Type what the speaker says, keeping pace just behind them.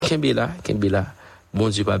Kembela. Bon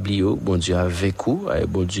Dieu pas oublier, bon Dieu avec vous,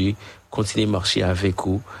 bon Dieu continue à marcher avec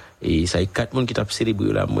vous. Et ça y est 4 monde qui t'a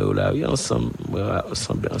célébré là, moi là, oui, ensemble.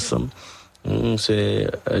 C'est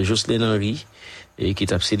Jocelyne Henry et qui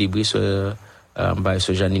t'a célébré ce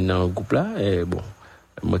Janine dans le groupe là. Et bon,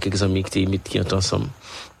 moi quelques amis qui sont ensemble.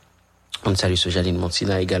 On salue ce Janine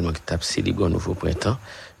Montina également qui t'a célébré un nouveau printemps.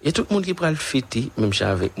 Et tout le monde qui prend le fêter, même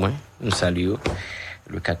chat avec moi, nous saluons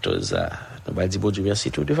le 14 on va dire bon Dieu merci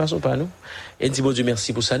tout de façon pas nous et dit bon Dieu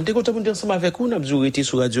merci pour ça nous sommes contents de ensemble avec vous nous avons été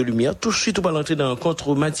sur Radio Lumière tout de suite on va entrer dans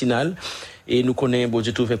Rencontre Matinale et nous connaissons bon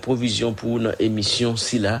Dieu tout fait provision pour notre émission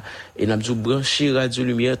si là et nous avons branché Radio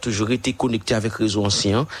Lumière toujours été connecté avec réseau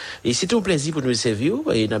ancien et c'était un plaisir pour nous servir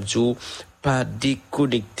et nous avons pas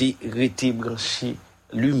déconnecté rester branché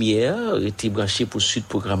Lumière était branché pour suite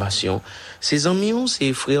programmation ces amis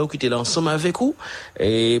ces frères qui étaient là ensemble avec vous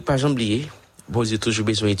et pas jamais oublier bon Dieu toujours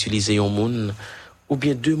besoin d'utiliser un monde ou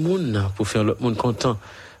bien 2 monde pour faire l'autre monde content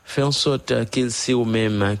faire en sorte qu'il sait au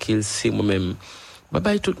même qu'il sait moi-même bye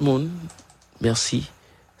bye tout le monde merci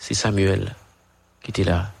c'est Samuel qui était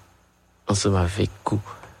là ensemble avec vous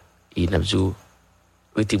et Nabzo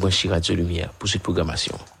était branché Radio Lumière pour cette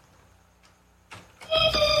programmation.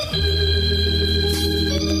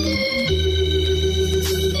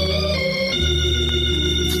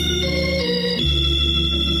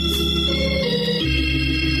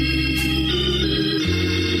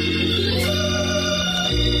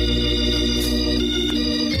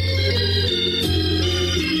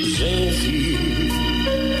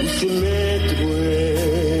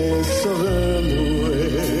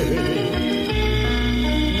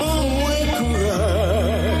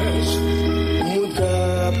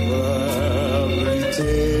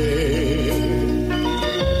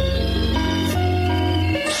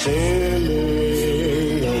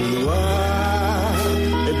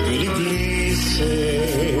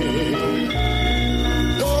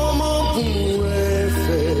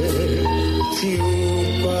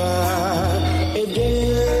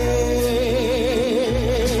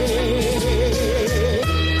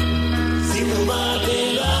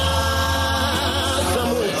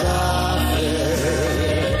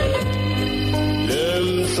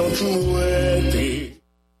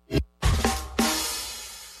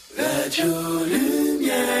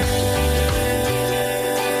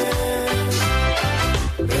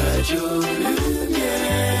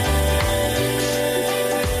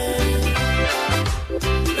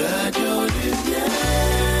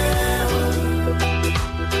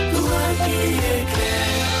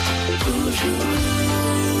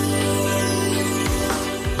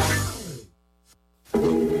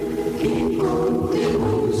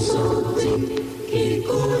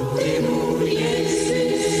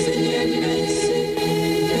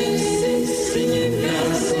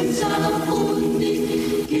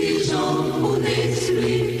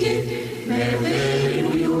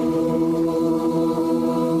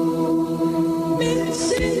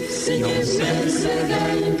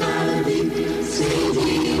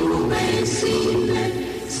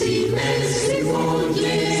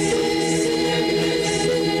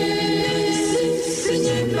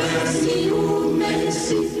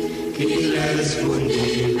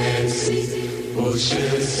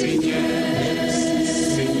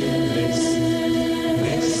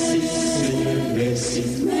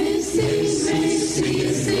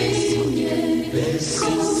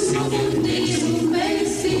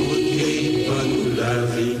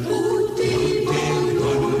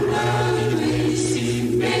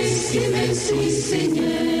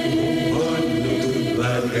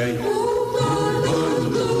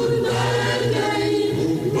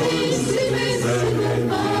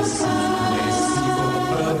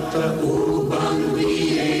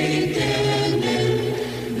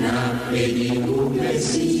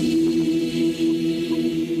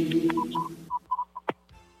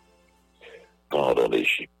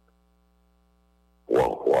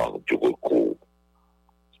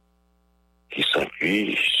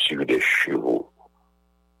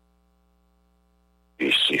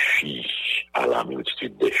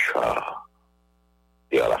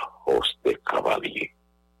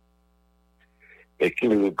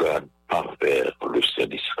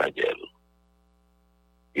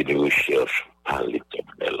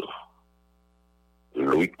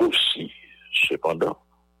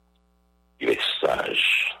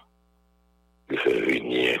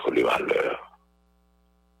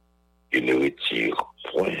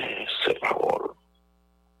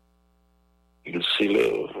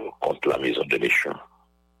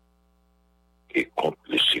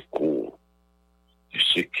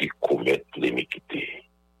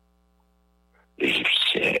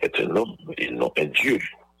 L'Égyptien est un homme et non un Dieu.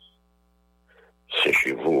 Ces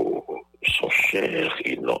chevaux sont chers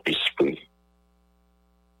et non esprit.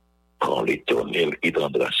 Quand l'Éternel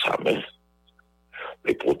étendra sa main,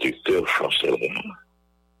 les protecteurs chancelleront.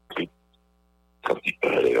 Puis, quand il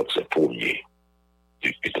parlera ses premiers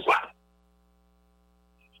du droit.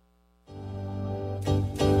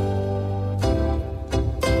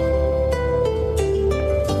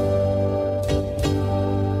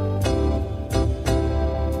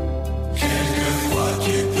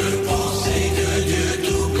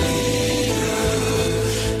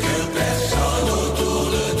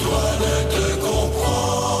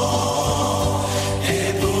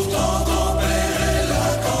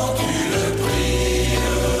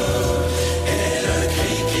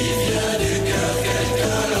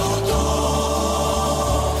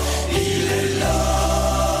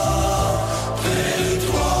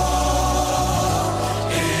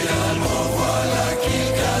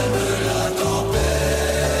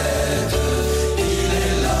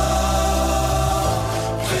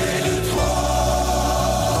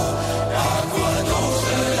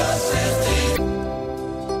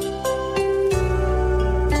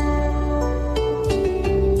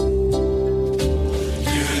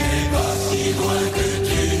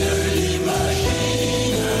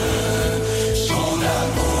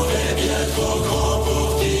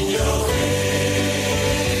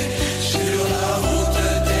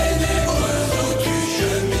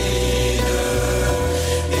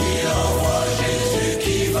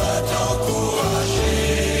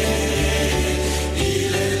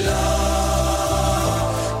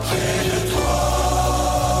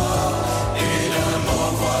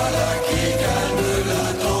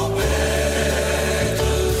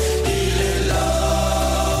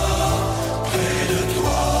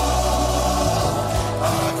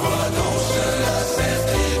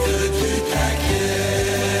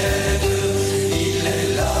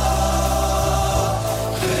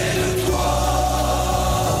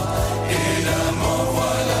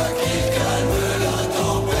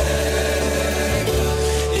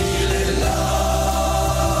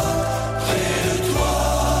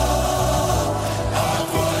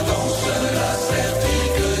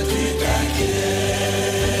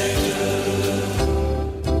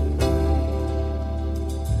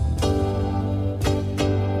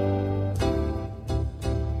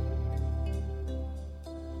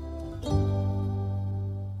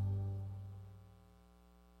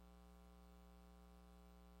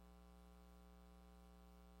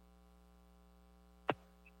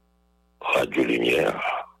 Radio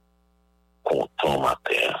Lumière, content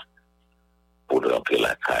matin, pour rentrer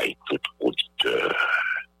la caille, tout auditeur,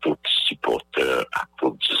 tout supporter, à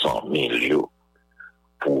tous amis,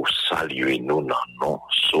 pour saluer nous dans nous,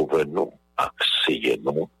 sauver nous, accueillir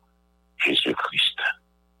nous, Jésus-Christ.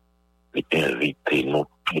 Et inviter nous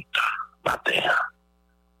tout matin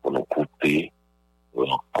pour nous écouter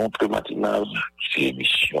Rencontre Matinale, c'est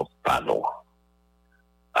l'émission Panneau.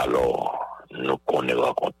 Alors, nous connaissons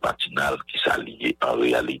Rencontre Matinale qui s'allie en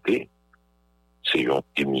réalité. C'est une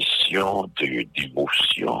émission de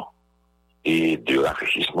dévotion et de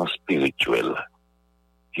rafraîchissement spirituel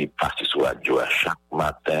qui passe sur la radio à chaque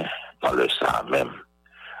matin dans le soir même.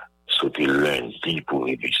 Sauter lundi pour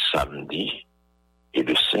du samedi et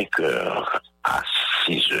de 5h à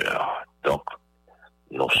 6h. Donc,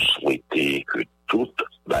 nous souhaitons que toute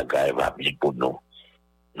bagaille va bien pour nous.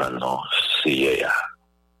 Maintenant, c'est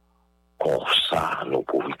comme ça, nous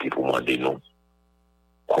profitons pour demander nous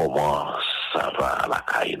comment ça va à la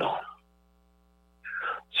caille, non?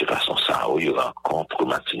 C'est façon ça, où il y a rencontre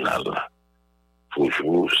matinale.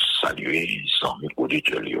 Toujours saluer les amis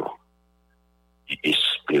auditeurs et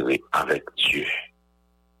espérer avec Dieu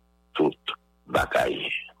toute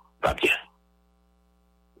bagaille va bien.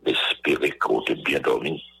 Espérer que vous êtes bien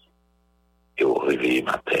dormi et au réveil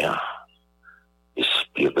matin,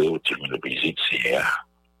 espérer que vous êtes une visite hier,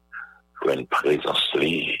 une présence,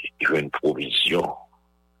 une provision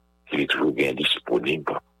qui est toujours bien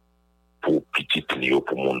disponible pour petit Léo,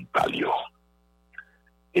 pour mon palio.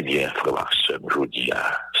 Eh bien, frère Maxime, je vous dis,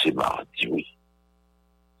 c'est mardi, oui.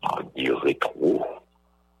 Mardi rétro,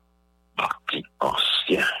 mardi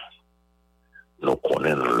ancien. Nous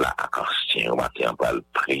connaissons l'ancien, on va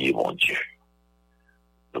prier, mon Dieu.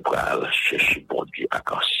 Nous allons chercher, bon Dieu,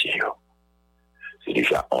 ancien. C'est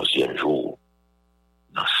déjà 11e jour,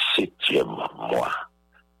 dans 7e mois,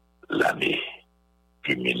 l'année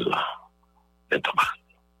 2023.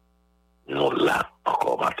 Nous là,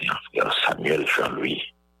 encore maintenant, frère Samuel Jean-Louis,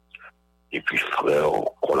 et puis frère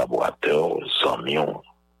collaborateur, amis,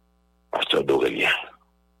 pasteur d'Aurélien.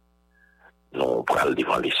 Nous allons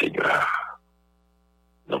devant les seigneurs.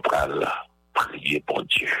 Nous allons prier pour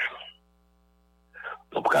Dieu.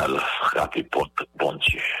 Nous prenons frapper porte, bon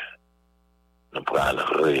Dieu. Nous prenons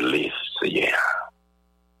relais, Seigneur,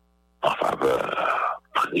 en faveur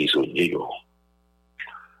prisonniers,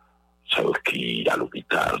 ceux qui à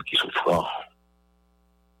l'hôpital, qui souffrent,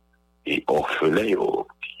 et orphelins,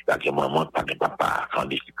 qui, à des moments, pas de papa, en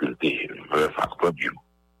difficulté, veulent faire produit.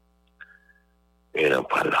 Et nous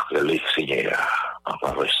prenons relais, Seigneur, en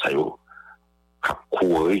faveur de ça, à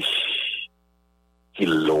courir, qui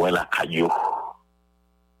loin la caillou,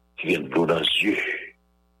 qui vient de l'eau dans les yeux,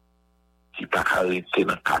 qui pas arrêté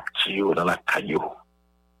dans le quartier ou dans la caillou.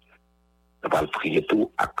 On va prier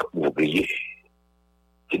tout à ouvrier,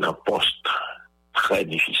 qui est dans un poste très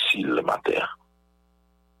difficile le matin.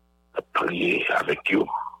 On va prier avec eux.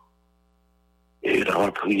 Et on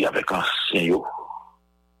va prier avec anciens,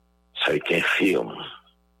 ceux qui infirment,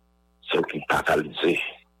 ceux qui paralysés,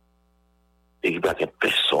 et qui n'ont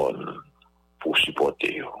personne pour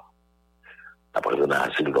supporter. Après, on a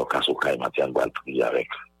assez de l'occasion au matin, on va prier avec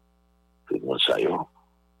tout le monde.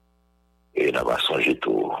 Et on va songer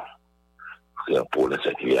tout. Pour le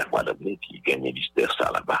secrétaire madame qui est ministère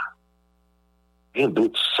ça là-bas. Il y a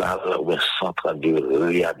d'autres salles ou un centre de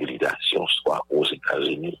réhabilitation, soit aux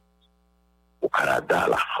États-Unis, au Canada,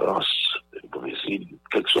 la France, le Brésil,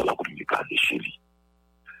 quelle que soit la République de Chili.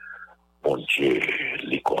 Mon Dieu,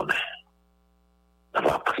 les connaît. On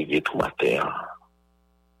va prier tout matin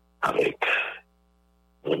avec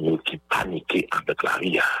nous qui paniquent avec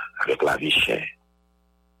la vie chère.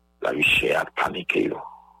 La vie chère a paniqué.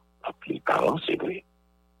 Les parents, c'est vrai.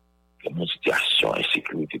 Une situation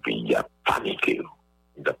d'insécurité pays a paniqué.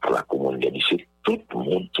 D'après la communauté, c'est tout le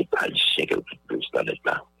monde, tout haïtien, quelque chose dans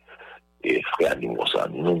l'état. Et frère,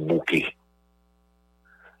 nous bouquer.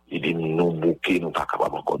 Il dit, nous bouquer, nous pas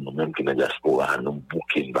capables encore, nous-mêmes qui sommes dans la diaspora, nous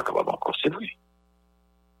bouquer, nous pas capables encore. C'est vrai.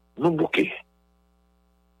 Nous bouquer.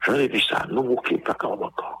 J'en ai vu ça, nous bouquer, pas capables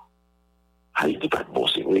encore. Haïti pas de bon,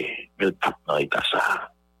 c'est vrai. Mais le pape dans l'état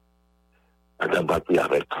ça. Madame va prier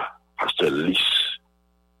avec Pasteur Lys,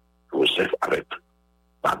 Joseph avec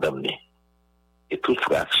Madame Né, et tout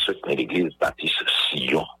frère ceux qui sont dans l'église baptiste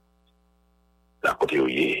Sion, la côté où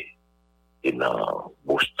il est, et dans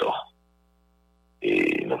Boston.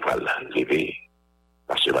 Et nous allons lever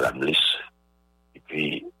Pasteur Madame Lys, et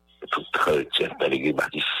puis tout chrétien dans l'église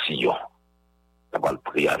baptiste Sion, nous allons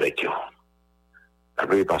prier avec eux.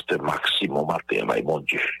 Avec Pasteur Maxime au matin, mon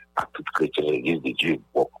Dieu, à tout chrétien de l'église de Dieu,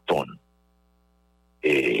 Boston.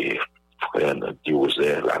 Et frère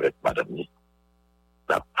Diosel avec madame Ni,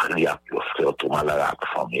 la prière pour le frère Thomas la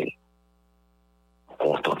famille.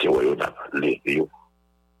 Constantin Royal, les vieux,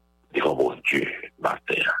 devant bon Dieu,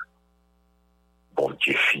 matin, bon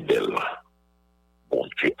Dieu fidèle, bon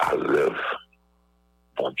Dieu à l'œuvre,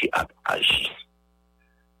 bon Dieu à agir.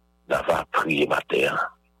 D'avoir prié matin,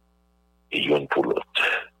 et une pour l'autre.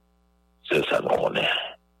 C'est ça, nous on est,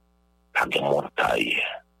 pas de montagne.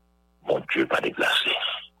 Mon Dieu, pas déplacé.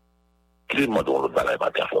 Qu'il m'a donné le balai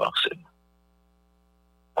matin pour accéder.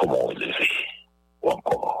 Comment on lever? Ou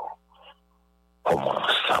encore, comment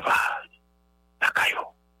ça va? La caillou.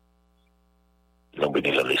 Nous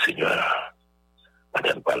bénissons le Seigneur.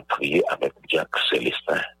 Madame va prier avec Jacques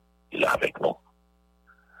Célestin. Il est avec nous.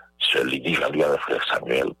 Seul il dit, j'ai avec frère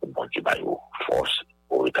Samuel pour mon Dieu, force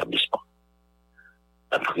au rétablissement.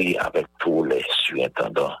 On prie avec tous les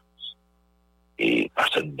surintendants et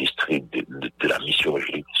pasteur du district de la mission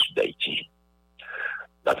évangélique du Sud d'Haïti.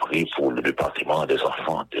 On a prié pour le département des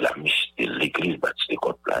enfants de l'église baptiste de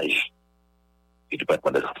Côte-Plage et le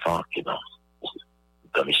département des enfants qui est dans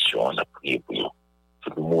la mission. On a prié pour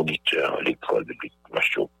tout le moniteur, l'école de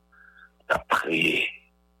l'éducation. On a prié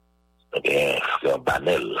pour un frère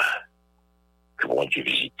Banel qui vont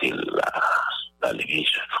visiter l'église,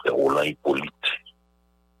 frère Roland Hippolyte,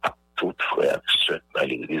 à tout frère dans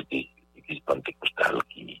l'église pentecostale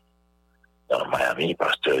qui dans Miami,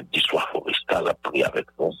 pasteur d'histoire forestale a prié avec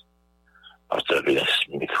nous, pasteur Benin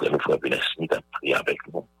Smith, frère Benin Smith a prié avec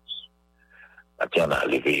nous. Maintenant, on a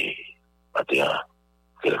levé, maintenant,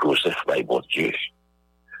 frère Joseph, bon Dieu,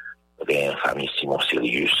 une famille Simon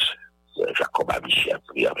Sirius, Jacob Abiché a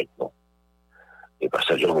prié avec nous. Et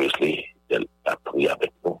pasteur John Wesley a prié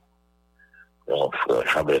avec nous. Mon frère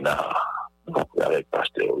Jean-Bernard, on a prié avec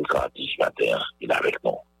pasteur Ricardi, matin, il est avec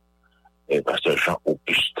nous. Et pasteur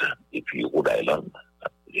Jean-Auguste, et puis Rhode Island,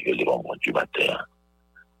 les membres du matin,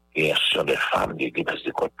 et l'association des femmes de l'église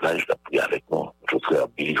de Côte-Plage, la prière avec nous, notre frère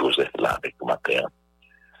Billy Joseph là avec nous matin,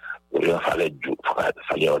 il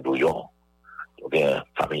fallait un douillon, bien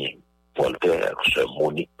famille Voltaire, sœur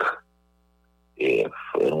Monique, et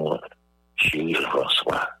frère Chéri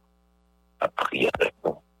François, a prié avec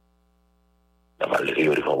nous. On va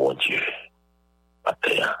lever devant mon Dieu.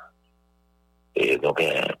 matin. Et donc,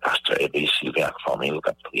 un pasteur Ébé Sylvain avec famille qui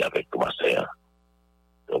a prié avec nous matin.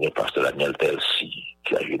 Donc, un pasteur Daniel Telsi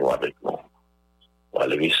qui a joué avec nous. On a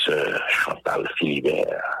levé sœur Chantal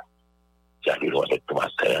Philibert qui a joué avec nous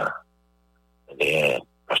matin. Et un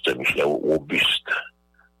pasteur Michel Auguste.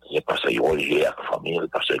 Et un pasteur Roger avec famille, le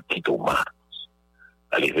pasteur Guy Thomas.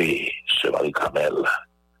 A levé sœur Marie Camel.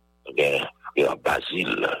 Et un frère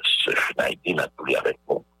Basile, sœur Schneider a prié avec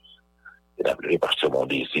nous. Et a levé pasteur Mon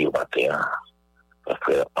Désir matin.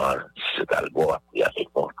 Frère Anne, c'est Albo, et avec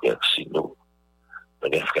mon frère Sino,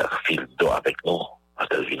 mon frère Fildo avec nous, parce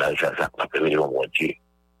que le village Jean-Jacques m'a appelé mon Dieu.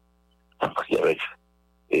 On prie avec,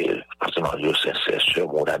 et parce que Mario Sincère, sur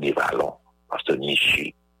mon ami Vallon, parce que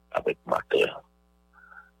Nichi, avec ma terre.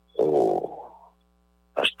 Oh,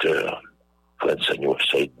 parce que frère Seigneur,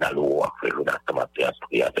 c'est Nalo, frère Jonathan, ma terre,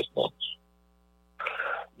 prie avec nous.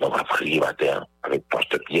 Donc, on a prié ma terre avec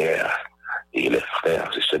pasteur Pierre. Et les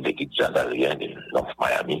frères, c'est ceux de Guidzanalien de North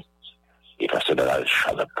Miami. Et parce que dans la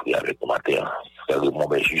chaîne, prié avec le matin. Frère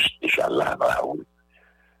Raymond est juste déjà là dans la rue.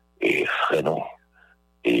 Et frère nous,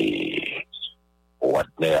 et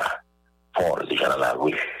Wadner, Paul déjà dans la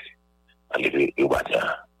rue. Arrivé, et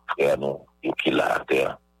Wadner, frère nous, et qui l'a à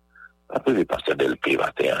terre. Après, le pasteur Delpé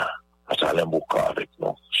matin, pasteur Alain Boucan avec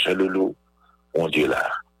nous. C'est le loup, mon Dieu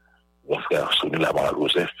là. Mon frère Souni Lamar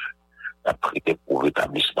Joseph a prié pour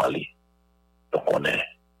l'établissement. Donc on est,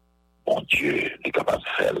 bon Dieu, est capable de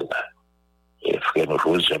faire. Et frère nous,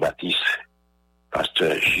 José Baptiste,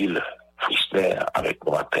 pasteur Gilles Frister avec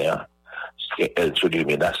nous matin, frère Elzo de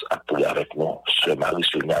Menace a prié avec nous, sœur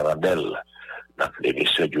Marie-Sonia Randel, notre lévé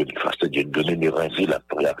sœur Dieu, pasteur Dieu donné Nérinville a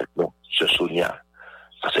prié avec nous, sœur Sonia,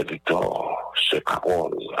 pasteur Victor, sœur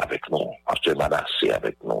Carole avec nous, pasteur Manassé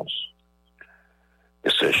avec nous, et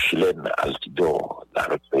sœur Chilène Altidor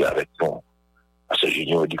a prié avec nous, pasteur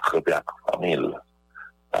Junior du Crépiac, famille,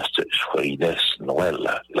 pasteur frère Inès Noël,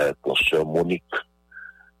 la sœur Monique,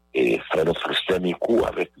 et frère Christian Micou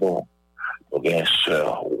avec nous, nous avons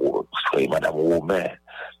sœur, frère Madame Romain,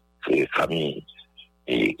 frère famille,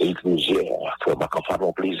 et plusieurs, frère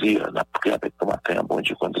Macamphano plaisir, on a prié avec nous matin, bon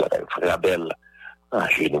Dieu, contre frère Abel,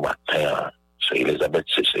 j'ai nous matin, c'est Elisabeth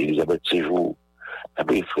Séjour,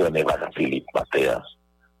 après frère Nevada Philippe matin,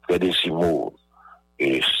 frère Décimo,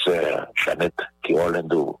 et sœur Jeannette qui est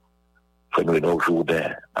Orlando, frère Noël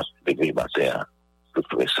Jourdain, à l'église matin, tout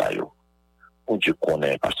frère Sayo. Mon Dieu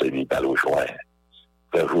connaît, pasteur Vidal au joint,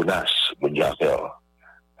 frère Jonas, mon Dieu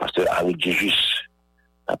pasteur Harry Djigis,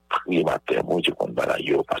 a prié matin, mon Dieu connaît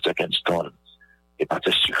Balayo, pasteur Kenston, et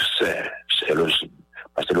pasteur Succès,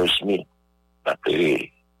 pasteur Losmi, a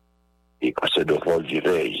prié, et pasteur de Vol du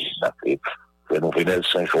Veil, a prié, frère Nouvenel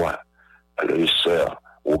Saint-Joie, le sœur,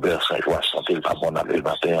 Aubert Saint-Joie, santé le pardon avec le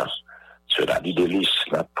matin, sur la vie de Lys,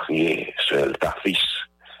 n'a prié, sur ta fils.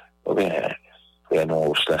 Frère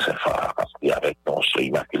nous, Saint-Phare, a prié avec nous, sur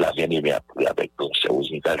Immaculée bien-aimé, a prié avec nous, c'est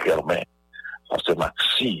Osnita Germain, pasteur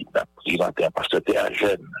Maxime, a prié matin, pasteur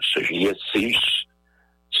Théagène, sur Juliette Céus,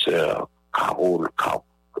 sur Carole,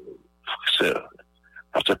 sur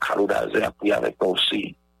pasteur Carole Dazé, a prié avec nous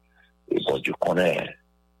aussi. Et bon Dieu connaît,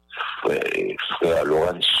 frère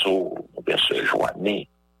Lorenzo, bien sûr Joanny,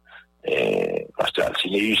 pasteur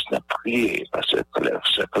Alcinéus n'a prié, pasteur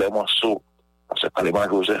Clémenceau, pasteur Clément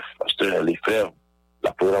Joseph, pasteur Léferme,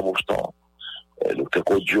 la Pura Mouston, le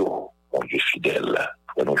Tecodio, mon Dieu fidèle,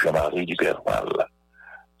 frère nous Jean-Marie du Perval,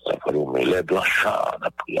 frère nous Mélève Blanchard, n'a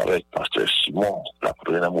prié avec pasteur Simon, la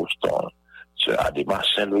Pura Mouston, sœur Adéma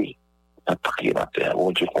Saint-Louis, n'a prié matin,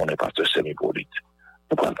 mon Dieu qu'on est pasteur Sémipolite,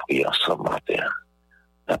 nous allons prier ensemble matin.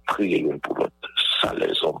 On a prié une pour l'autre, ça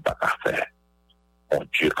les hommes pas qu'à faire. Mon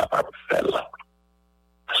Dieu capable de faire.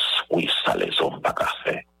 Oui, ça les hommes pas qu'à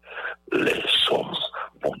faire. Les hommes,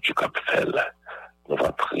 mon Dieu capable de faire. Nous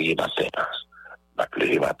allons prier matin, on a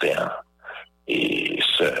prié matin, et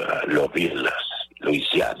sœur Loville,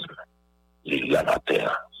 Louisiane, Liliane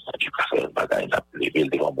matin, mon Dieu capable de faire bagaille, on a levé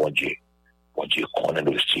devant mon Dieu. Mon Dieu connaît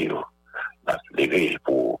le style. On a levé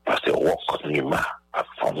pour passer au Wok, Numa, à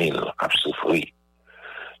famille, à souffrir.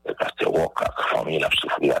 Le pasteur Wok, à famille, à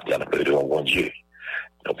souffrir, à dire le bon Dieu.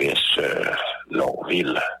 Nous bien sœur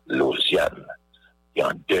Longville, Lausiane, et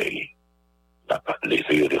en deuil, on a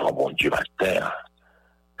levé devant mon Dieu matin.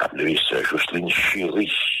 On a levé sœur Jocelyne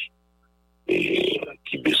Chéri, et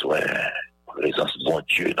qui besoin de présence de bon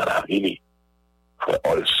Dieu dans la ville. Frère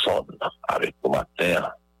Olson, avec nous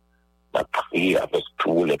matin, on a prié avec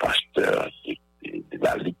tous les pasteurs de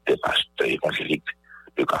la Ligue des pasteurs évangéliques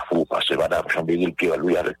de Carrefour, parce que Madame Chambéry, Pierre,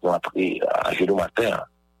 lui, avec nous, a prié à genoux matin,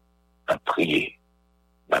 a prié,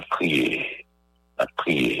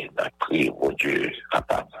 mon Dieu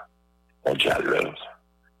capable, mon Dieu à l'œuvre.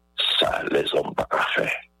 ça, les hommes pas qu'à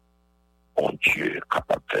faire. Mon Dieu,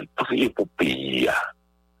 capable de prier pour pays.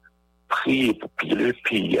 Prier pour piller le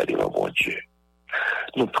pays devant mon Dieu.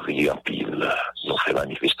 Nous prions en pile, nous faisons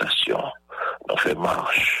manifestation, nous faisons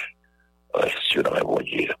marche. Sur mon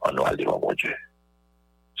Dieu, on nous devant mon Dieu.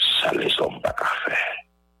 Ça, les hommes pas qu'à faire.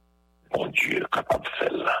 Mon Dieu, capable de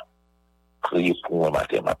faire là. Priez pour moi,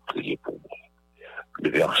 matin, m'a prié pour moi.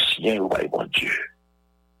 Le ancien, ouais, mon Dieu.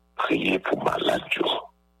 Priez pour malade,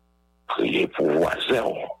 priez pour voisin,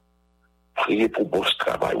 priez pour boss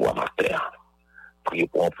travail ou matin, priez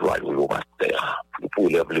pour employé ou matin, priez pour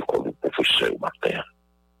élève l'école ou professeur ou matin,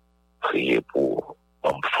 priez pour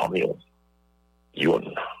homme famille,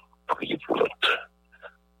 yon, priez pour l'autre.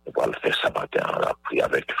 On va le faire ça matin, on a prié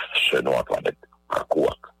avec ce nom Antoinette Gakou,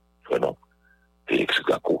 ce nom Félix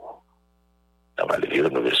Gakou. On va le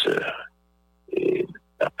rénover et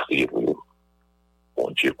on a prié pour vous. Mon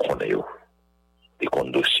Dieu connaît vous. Et qu'on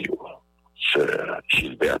dossier. Sœur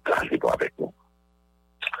Gilbert arrive avec nous.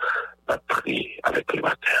 On a prié avec le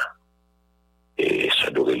matin. Et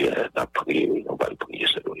Sœur Dorélien a prié, on va le prier,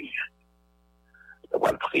 Sœur Dorélien. On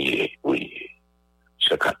va le prier, oui.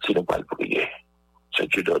 Sœur Cathy, on va le prier. Sœur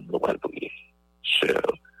Judon, on va le prier. Sœur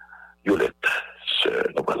Violette, Sœur,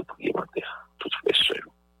 on va le prier matin. Toutes les sœurs.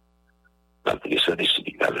 On va le prier, Sœur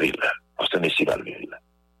Nessie Valville. Pasteur Nessie Valville.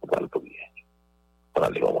 On va le prier. On a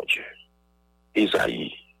dit, mon Dieu.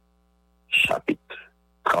 Isaïe, chapitre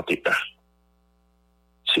 31.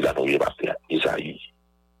 C'est la nouvelle bataille. Isaïe,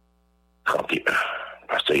 31.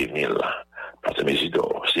 Pasteur Emile, Pasteur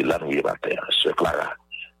Mésidor, c'est la nouvelle bataille. Sœur Clara,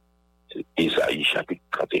 c'est Isaïe, chapitre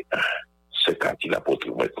 31. C'est quand il a porté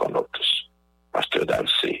mettre en note. Pasteur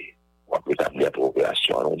Dalcé, on va établir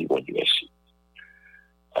l'appropriation. On dit, bon Dieu, merci.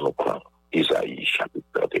 On nous prend Isaïe, chapitre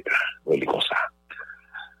 31. On lit comme ça.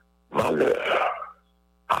 Malheur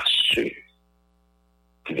à ceux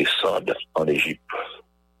qui descendent en Égypte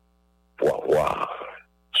pour avoir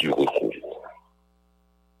du recours,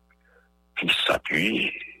 qui s'appuient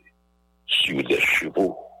sur des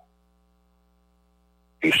chevaux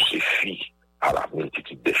et se fient à la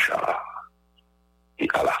multitude des chars et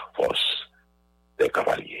à la force des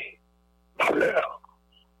cavaliers. Malheur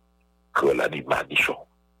que l'animal dit.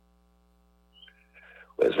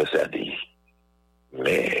 Ça dit,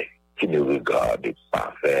 mais qui ne regarde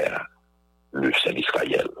pas vers le Saint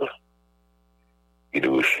d'Israël. Il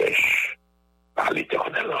recherche par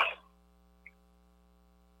l'Éternel.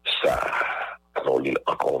 Ça, on lit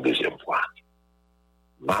encore une deuxième fois.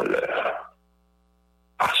 Malheur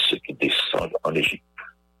à ceux qui descendent en Égypte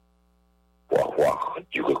pour avoir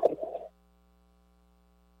du recours,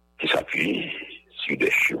 qui s'appuient sur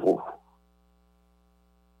des chevaux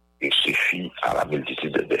et se fient à la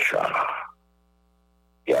multitude des chars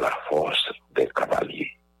et à la force des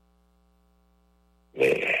cavaliers,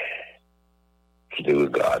 mais qui ne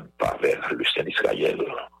regardent pas vers le Saint d'Israël,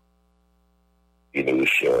 et ne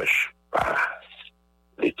recherchent pas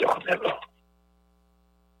l'Éternel.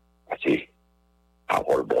 C'est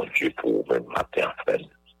parole bon Dieu pour vous-même matin, frère.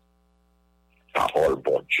 Parole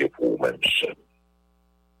bon Dieu pour vous-même seul.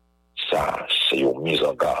 Ça, c'est une mise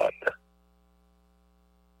en garde.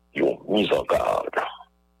 Une mise en garde.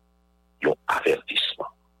 Un avertissement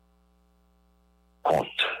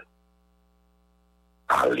contre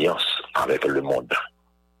alliance avec le monde,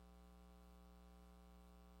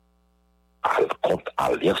 contre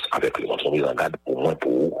alliance avec le monde, on mise en garde au moins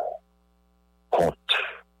pour vous, contre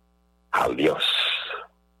alliance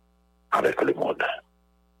avec le monde.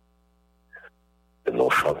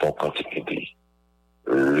 Nous chantons quand il dit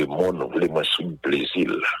le monde voulait moins sous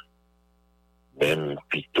plaisir, même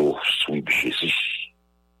plutôt sous Jésus.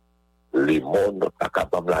 Le monde pas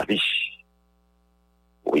capable de la vie.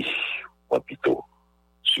 Oui, moi plutôt,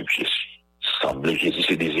 sous Jésus. Semblait Jésus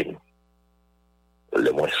se désire.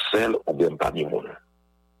 Le moins seul ou bien pas du monde.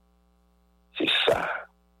 C'est ça,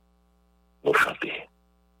 nous chanter.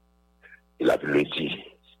 Il a le dit,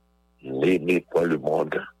 n'aimez pas le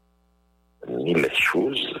monde, ni les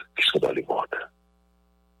choses qui sont dans le monde.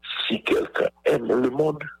 Si quelqu'un aime le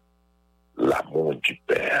monde, l'amour du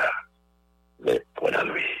Père n'est point à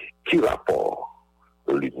lui. Qui rapport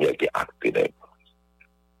de lumière qui est acte ténèbres?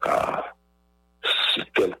 Car si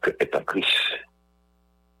quelqu'un est en Christ,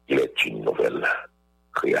 il est une nouvelle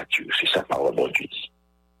créature. C'est ça parole bon Dieu dit.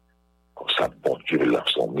 Comme ça, bon Dieu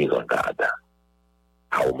lance son mise en garde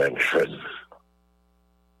à aux mêmes jeunes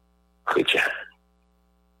chrétiens.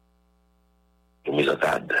 Une mise en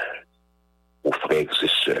garde aux frères et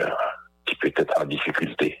sœurs qui peut être en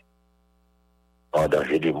difficulté, en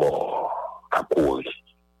danger de mort, à courir,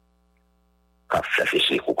 à chercher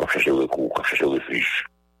secours, à chercher recours, à chercher refuge.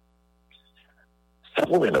 Ça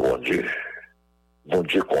promène bon Dieu. Bon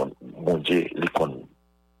Dieu, il compte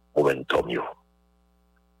momentum.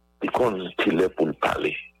 Il compte qu'il est pour le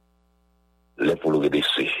parler, il est pour le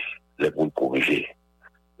redresser, il est pour le corriger,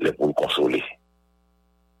 il est pour le consoler.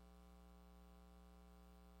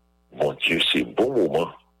 Mon Dieu, c'est bon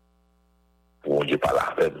moment pour mon Dieu parler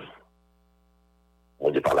avec nous.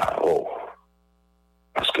 Mon Dieu parler avec nous.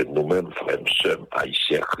 Parce que nous-mêmes, frères et sœurs,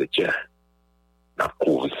 haïtiens, chrétiens, nous avons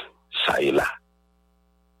couru, ça et là,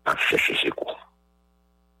 nous avons cherché ses coups. Nous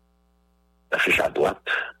avons cherché à droite,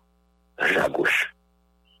 nous avons cherché à gauche.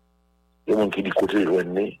 Il y a des gens qui disent côté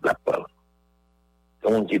journée, la parole. Il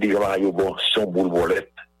y a des gens qui disent, bon, si on boule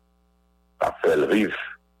bolette, la faire vivre,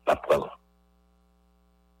 la parole.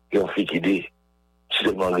 Il y a une fille qui dit, si je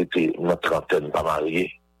m'en étais une trentaine, pas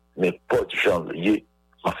mariée, mais pas de gens liés,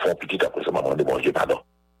 ma femme petite après ça m'a demandé, bon Dieu, pardon.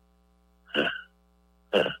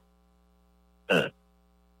 Il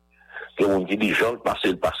y a des gens qui disent, Jean le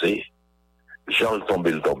passé, Jean le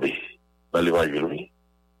tombé, dans l'évangile, oui.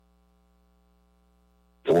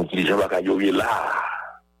 Il y a des gens qui disent, Jean va cailler là,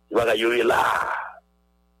 il va cailler là.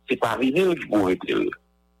 C'est pas venir qui pourrait être.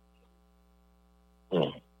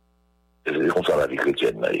 C'est comme ça la vie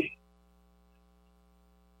chrétienne.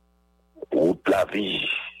 Ou la vie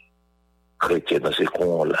chrétienne, c'est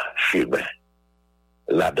qu'on l'a chemin.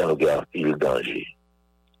 Là, dans le gars, il y a danger.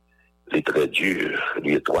 Les très durs,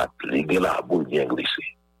 les étroites, les gars, la boule bien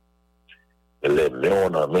glissée. Les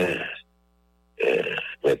mains en main,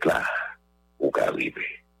 être là, où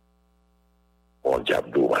qu'arriver. Mon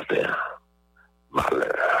diable au matin,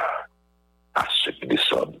 malheur à ceux qui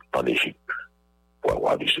descendent en Égypte pour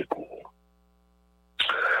avoir du secours.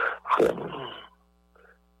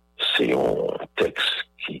 C'est un texte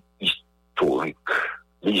qui est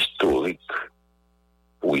historique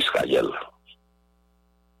pour Israël.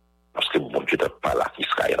 Parce que mon Dieu n'a pas là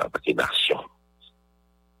qu'Israël en tant que nation.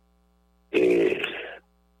 Et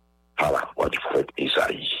par la voix du prophète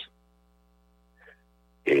Isaïe.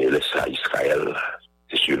 Et laisser Israël,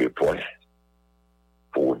 c'est sur le point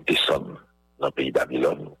pour descendre dans le pays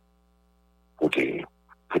Babylone, pour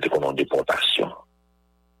te commander déportation.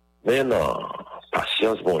 Mais non,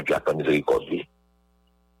 patience, bon Dieu, attend miséricorde.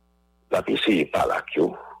 La PC par là,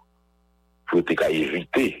 pour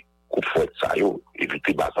éviter coup de fouette ça,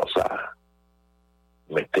 éviter battre ça.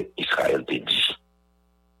 Mais Israël te dit.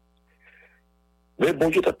 Mais bon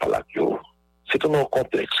Dieu, t'as pas là, c'est un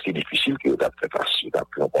contexte qui est difficile, qui est très facile,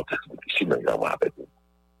 un contexte difficile, mais évidemment avec nous.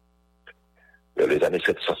 Dans les années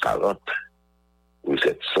 740 ou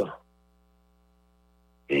 700,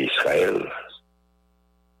 et Israël,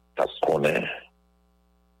 ça se connaît,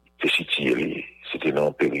 c'était dans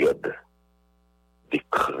une période de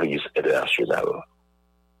crise internationale.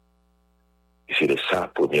 Et c'est de ça,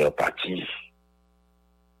 première partie,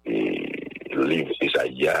 et le livre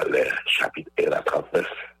Isaïe, le chapitre 1 à 39,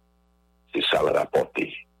 c'est ça le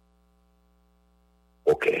rapporté.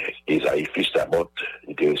 Ok, Isaïe, fils d'Amot,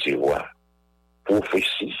 il devait recevoir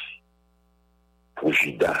prophétie pour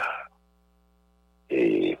Juda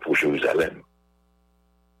et pour Jérusalem.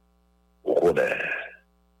 On connaît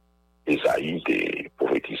Isaïe était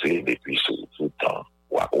prophétisé depuis tout le temps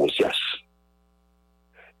à Osias.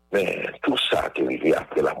 Mais tout ça est arrivé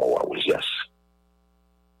après la mort à Osias.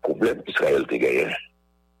 Le problème qu'Israël a gagné,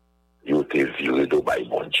 il a été viré de bail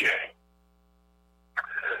mon Dieu.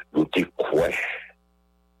 Il a été quoi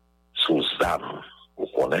sous âme, vous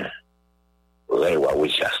connaissez. Le roi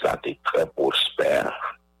Osias était très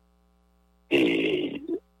prospère. Et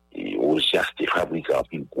Osias était fabriqué en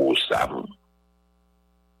plus gros âme.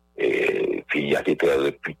 Et puis il a été très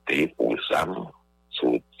réputé pour âme.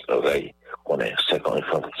 Sous le roi, on a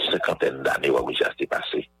 50 d'années où Osias était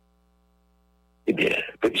passé. Eh bien,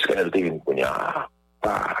 puisqu'elle n'a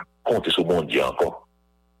pas compté sur mon Dieu encore,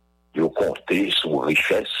 il a compté sur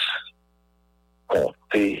richesse,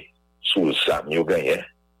 compté sur le âme, il a gagné,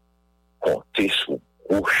 compté sur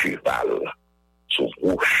gros cheval, sur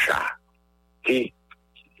gros chat, et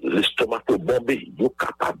l'estomac est bombé, il est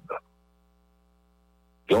capable.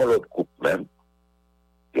 Dans l'autre groupe même,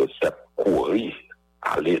 il a couru,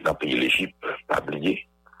 aller dans le pays de l'Égypte, pas oublier.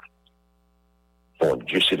 Bon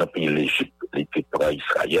Dieu, c'est dans le pays de l'Égypte, il était près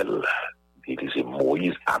d'Israël, il disait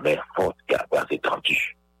Moïse à main forte et à bras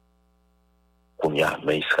étendus. On y a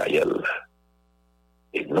main Israël.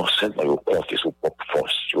 Et non seulement il compte sur propre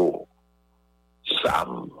force,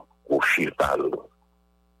 Sam, au cheval,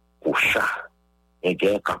 au chat, et il y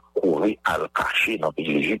a qu'à courir à le cacher dans le pays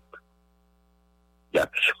de l'Égypte. Il y a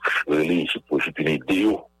l'Égypte pour une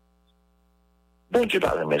idée. Bon Dieu,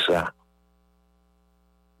 pas remettre ça.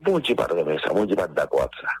 Bon Dieu, pas remettre ça. Bon Dieu, pas d'accord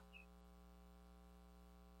avec ça.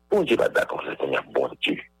 Bon bon Dieu pas d'accord, c'est qu'on a bon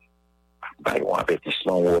Dieu. Bah, un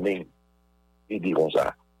avertissement warning. Ils diront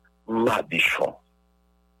ça. Ma bichon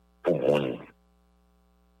pour mon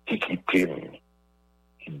qui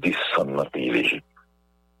descend dans le pays l'Égypte.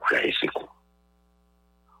 C'est quoi?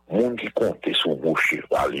 Moun qui compte sur gros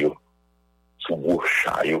cheval, sur gros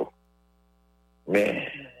chat,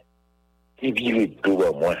 mais qui vit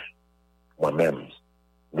devant moi-même,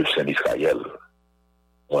 le Saint d'Israël,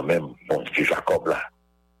 moi-même, mon Dieu Jacob là,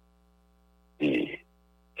 et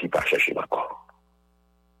qui va chercher ma corps.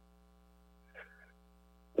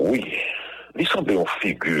 Oui, il semblait une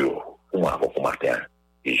figure, pour matin,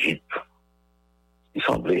 Égypte. Il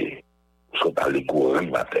semblait, sur l'allégorie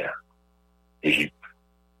matin, Égypte.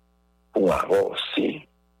 Pour avant aussi,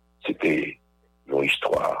 c'était une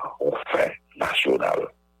histoire, un fait national,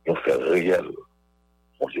 un fait réel.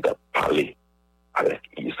 On s'est parlé avec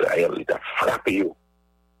Israël, il a frappé.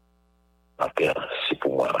 C'est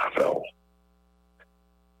pour moi l'affaire.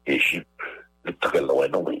 Égypte, est très loin,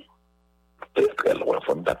 non, oui. Très loin. Il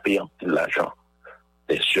faut me taper un petit l'argent,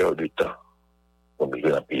 des heures de temps, pour me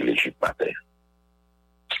dans le pays l'Égypte matin.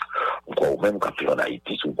 On croit même quand tu es en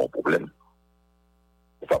Haïti, c'est un bon problème.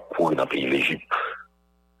 On va courir dans le pays l'Égypte.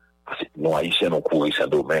 Parce que nous, Haïtiens, nous courons sur un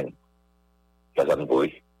domaine. Pas à nous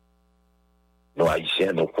courir. Nous,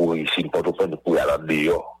 Haïtiens, nous courons ici, nous ne courons à la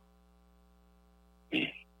dehors.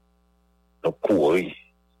 Et nous courons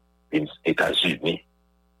aux États-Unis,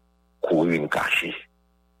 courons cachés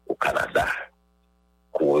au Canada,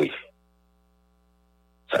 courons.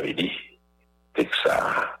 Ça veut dire que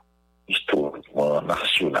ça, historiquement,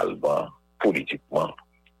 nationalement, politiquement,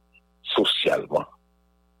 socialement,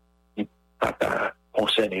 il pas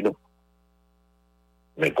concerné nous.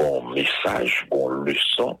 Mais qu'on message, qu'on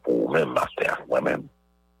leçon pour même matin, moi-même.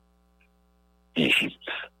 Égypte,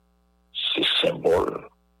 c'est symbole,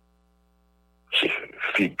 c'est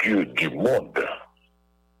figure du monde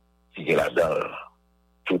qui est là-dedans,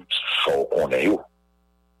 tout ce qu'on est,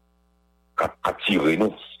 qui attire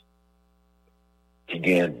nous, qui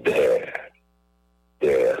gagne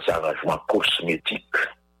des arrangements cosmétiques,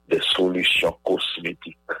 des solutions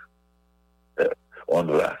cosmétiques. On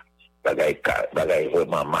va bagaille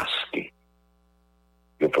vraiment masqué.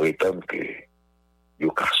 Ils prétendent que ils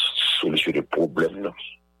ont solutionné le problème.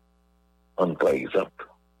 Par exemple,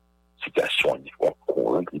 situation du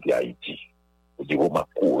courir qui est Haïti. On dit qu'on m'a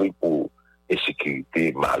couru pour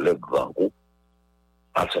insécurité, malheur, grand groupe.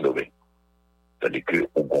 C'est-à-dire que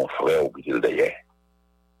au bon frère, au petit derrière,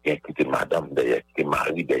 il y a qui était madame derrière, qui était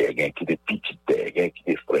mari derrière, il y a qui était petite derrière, il y a qui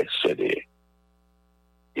était frère, soeur derrière.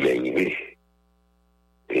 Il est arrivé.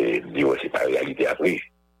 Et il dit, ouais, c'est pas la réalité après.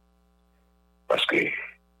 Parce que,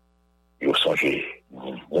 ils ont songé,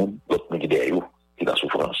 l'autre monde qui est derrière, qui est en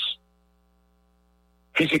souffrance.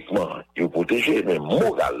 Physiquement, ils ont protégé, mais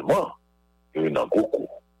moralement, ils ont un gros coup,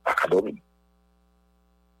 académique.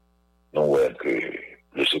 Donc, ouais, que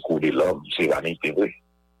le secours de l'homme, c'est vanité vrai.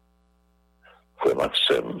 Vraiment,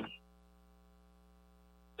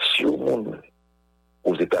 si au monde,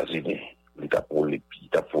 aux États-Unis, l'État pour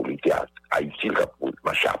l'État Haïti, l'État pour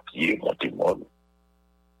marcher à pied, monter le monde,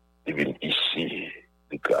 ils viennent ici,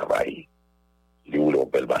 ils travaillent, ils roulent en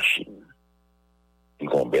belle machine, ils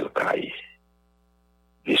ont une belle caille.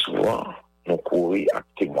 Et souvent, nous courons à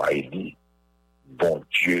témoin et dit, bon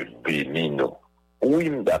Dieu bénis nous. Oui,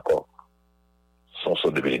 d'accord, sont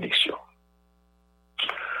sortes de bénédiction.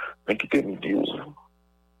 Mais qui te me dit,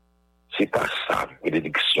 c'est pas ça,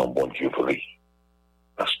 bénédiction, bon Dieu vrai.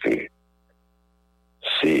 Parce que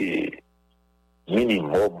c'est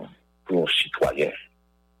minimum pour un citoyen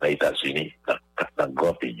dans les États-Unis, dans un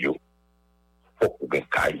grand pays, il faut qu'on ait un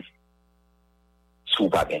caille. Si vous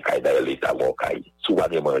n'avez pas un caille dans l'État, vous caille. Si vous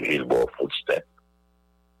n'avez pas manger le bon food stamp.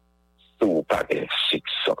 Si vous n'avez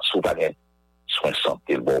pas un soin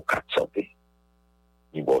santé, le bon 4 santé.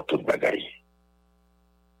 Il va tout bagaille.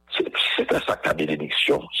 C'est un sac à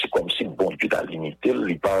bénédiction. C'est comme si bon Dieu t'a limité,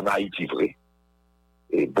 il pas en Haïti vrai.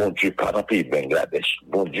 Et bon Dieu pas dans le pays de Bangladesh.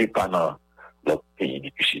 Bon Dieu pas dans l'autre pays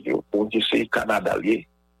du Sud. Bon Dieu c'est le Canada lié,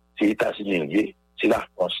 c'est les États-Unis lié, c'est la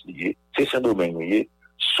France lié, c'est Saint-Domingue lié.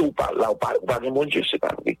 Si vous parlez là, vous parlez de mon Dieu, c'est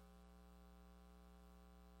pas vrai.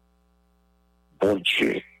 Bon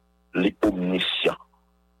Dieu, les omniscients,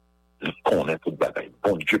 les connaît tout le bagaille.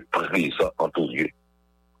 Bon Dieu présent en tout lieu.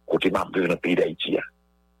 Côté m'a dans le pays d'Haïti,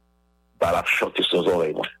 bah la chanter sans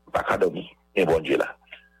oreilles, moi, pas qu'à dormir, et bon Dieu là.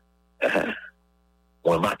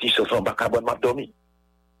 Moi, m'a dit sans son pas qu'à bon m'a dormi.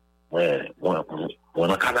 Moi,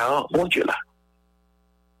 en Canada, bon Dieu là.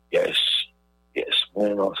 Yes. Moi,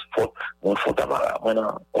 non, faut tamara, moi,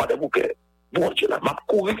 non, quoi de bouquet, bon Dieu là, m'a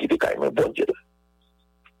couru qui décaille, mais bon Dieu là.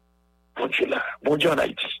 Bon Dieu là, bon Dieu en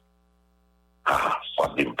Haïti.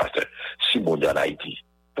 Quand je me passe, si bon Dieu en Haïti,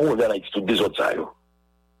 pour en Haïti, tout des autres ça,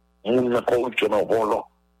 mon corruption en volant,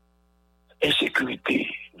 insécurité,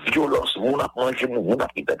 violence, mon a mangé, mon a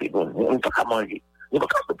pris tapé, mon pas qu'à manger, mon pas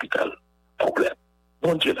qu'à l'hôpital, problème.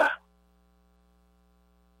 Bon Dieu là.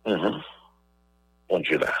 Bon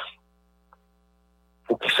Dieu là.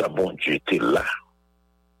 Pour que ça, bon Dieu était là,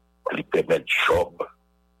 pour lui permettre job,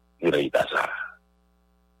 il a eu ça.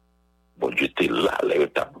 Bon Dieu était là,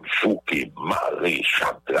 il a joué, maré,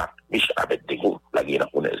 chadra, Michel avec des gros, la guerre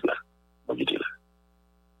japonaise là. Bon Dieu était là.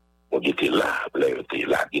 Bon Dieu était là, il était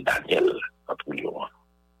là, et Daniel, entre les gens.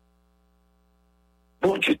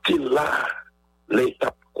 Bon Dieu était là,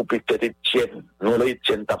 l'État coupé tête Étienne, non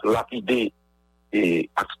l'Étienne t'a lapidé, et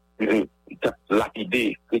t'a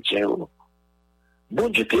lapidé chrétien. Bon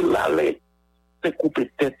Dieu était là, l'État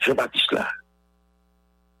coupé tête Jean-Baptiste là.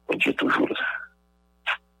 Bon Dieu toujours là.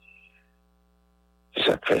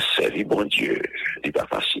 Ça fait servir, bon Dieu, c'est pas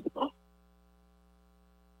facile, non?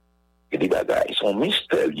 Et des bagages, ils sont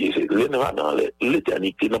mystérieux. Les noirs dans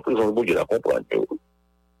l'éternité, dans la présence de bon Dieu, la comprendre.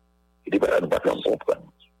 Et des bagages, nous ne pouvons pas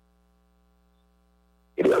comprendre.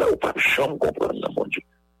 Et des bagages, nous ne pouvons pas jamais comprendre, mon Dieu.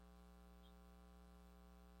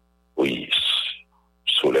 Oui, le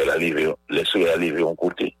soleil a levé en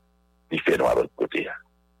côté, il fait noir de l'autre côté.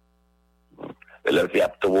 Le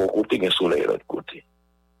fait tomber au côté, il y a le soleil de l'autre côté.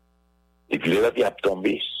 Et puis le fait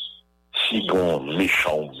tomber, si on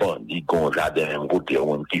méchant bandit, on jardin, un côté,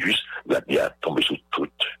 on qui juste, la vie a tombé sur tout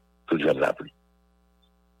le monde la pluie.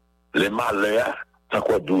 Les malheurs, tant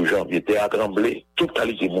quoi 12 janvier, était à trembler, toute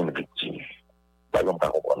qualité de monde victime. Pas de pas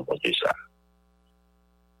comprendre, mon Dieu, ça.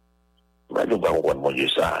 Pas de pas comprendre, mon Dieu,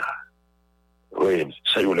 ça. Oui,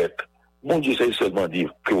 ça y est. Mon Dieu, c'est seulement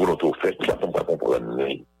dire que vous l'avez fait, ça ne peut pas comprendre.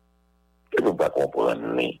 Je ne peux pas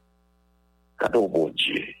comprendre. Cadeau, bon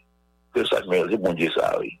Dieu. Que ça me bon Dieu,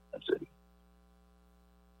 ça, oui.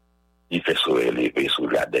 Il fait se relever sur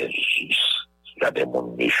le jardin juste, sur le jardin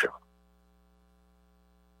monde méchant.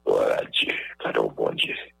 Voilà Dieu, cadeau, bon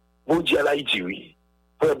Dieu. Bon Dieu, à l'Haïti, oui.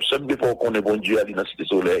 Ça me fait qu'on est bon Dieu à l'identité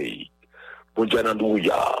soleil. Bon Dieu, dans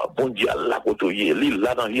Douya, bon Dieu, à la côtoyer, l'île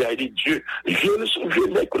là dans l'île, il dit Dieu, je le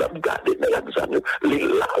souviens, que la garder, mais la garder, l'île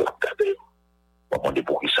là, la garder. On va demander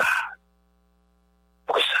pour qui ça?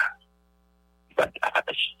 Pour qui ça? Il va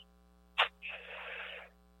attacher.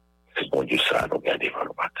 C'est bon Dieu, ça, nous garder dans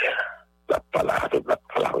le matin. La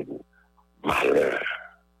parole, malheur.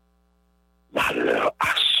 Malheur à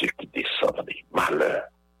ceux qui descendent, malheur.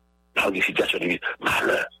 Dans les situations de vie,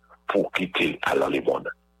 malheur pour quitter alors les mondes.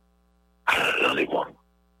 Alors les mondes.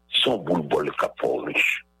 Son boule bol le cap pour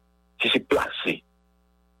riche. Si c'est placé,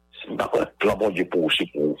 c'est pas un plan bon Dieu pour aussi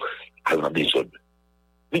pour aller dans des zones.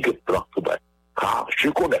 Ni que plan que car je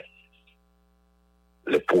connais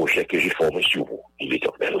les projets que j'ai formés sur vous, il est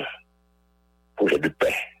éternel. Projet de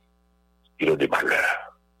paix, il a des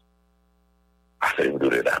malheurs. Afin de vous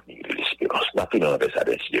donner l'avenir et l'espérance. Maintenant, on fait ça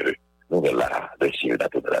d'un cieux. Nous, on est là, d'un cieux, dans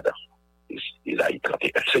toute la danse. Il a eu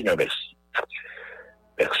 31. Seigneur, merci.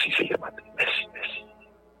 Merci, Seigneur, merci.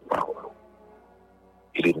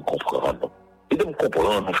 Il est nous comprendre. Il est nous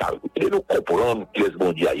comprendre, il est nous comprendre qui est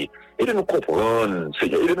bon Dieu. Il est nous comprendre,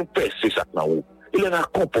 Seigneur. Il est nous percer ça dans haut. Il est nous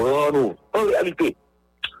comprendre, en réalité.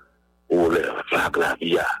 Oh, la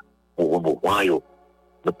vie, oh, bon,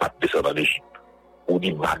 ne pas descendre en Égypte. On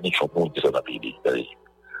dit, magnifique, on descend dans l'Égypte.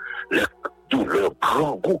 Les douleurs,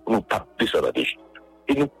 grand groupe, nous pas descendre en Égypte.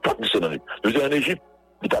 Et nous pas descendre en Égypte. Nous sommes en Égypte,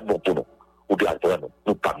 il n'est pas bon pour nous. Ou bien pour nous,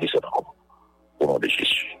 nous pas descendre encore. Au nom de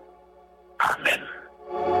Jésus. Amen.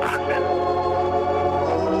 Amen.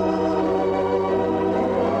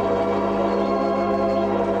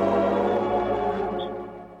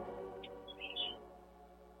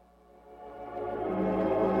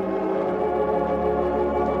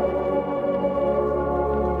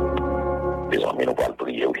 Les amis, nous allons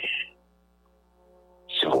prier, oui.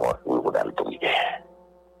 Si vous allez prier.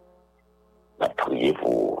 On a prié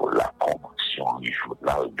pour la convention du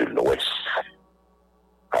journal de l'Ouest.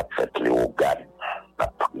 On a fait les organes. On a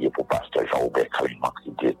prié pour pasteur Jean-Aubert Clément, qui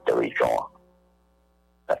était de région.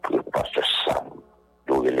 On a prié pour pasteur Sam,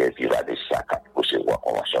 d'où il est vira de sacs pour se voir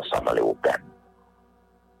convention Sam dans les organes.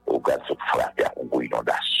 Les organes sont frappés à une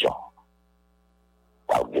inondation.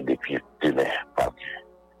 Par depuis demain, par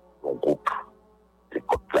un groupe de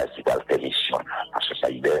côte principale fait mission. Parce que ça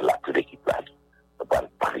y est là, toute l'équipe là. On va le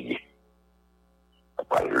parier.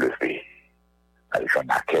 On va le lever. J'en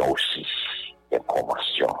ai aussi des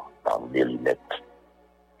conventions dans mes lunettes.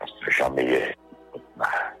 Parce que j'en ai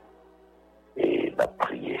et on a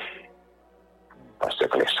prié. Parce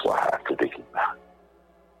que les soirs, toute l'équipe là.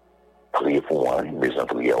 Priez pour moi, une maison de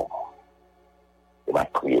prière. On va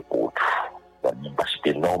prier pour tout. pas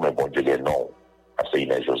citer non, mais bon Dieu, non. Parce que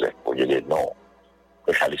Inès Joseph, bon Dieu, non.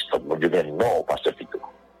 Le Charleston, bon Dieu, non, parce que Pito.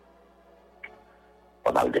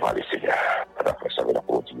 On a le demandé, Seigneur, on a fait ça avec la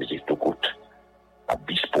politique musique tout coûte, à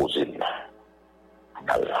disposer, on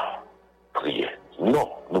a prié. Non,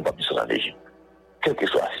 nous ne pas besoin d'Égypte. Quelle que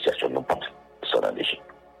soit la situation, nous ne pas besoin d'Égypte.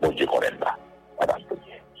 Bon Dieu, qu'on aime là, on a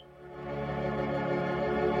prié.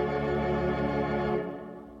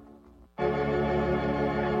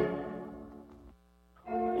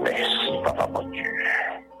 Merci, Papa, mon Dieu.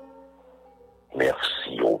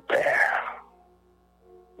 Merci au Père.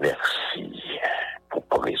 Merci pour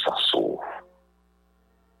présence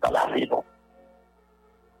dans la vie, non.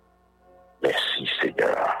 Merci,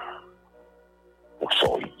 Seigneur, pour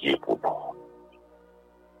soigner pour nous.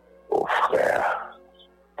 Aux frères,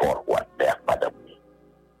 Paul Wadner, Madame,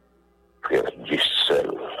 frère Dieu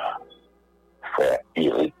seul, frère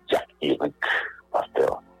Eric, Jacques Eric,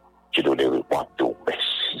 pasteur, qui donne les réponses de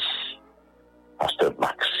merci. Pasteur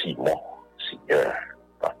Maximon, Seigneur,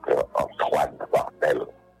 pasteur Antoine Barbel,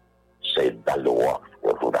 c'est Daloa,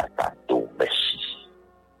 pour Jonathan, merci.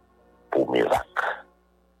 Pour miracle,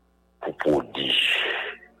 pour prodige,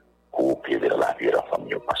 pour opérer dans la vie de la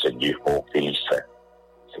famille, parce que Dieu est félicité.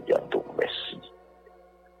 Seigneur, merci.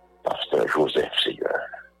 Pasteur Joseph, Seigneur,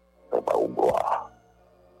 nous va au gloire,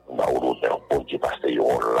 nous va au l'honneur, bon Dieu, pasteur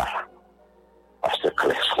Yola, pasteur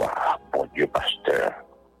Clessoir, bon Dieu, pasteur,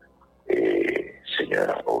 et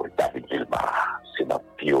Seigneur, David Vilma, c'est notre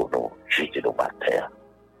pio, nous, jeter nos matins.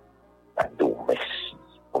 Nous, merci,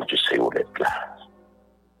 bon Dieu, c'est honnête là.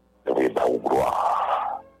 Nous va au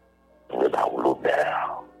gloire, nous va au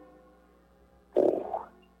l'honneur, pour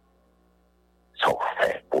son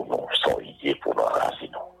fait, pour nous, son idée, pour nous raser,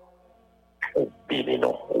 nous. Ou bénir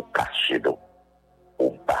nous, ou cacher nous,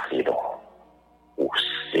 ou barrer nous, ou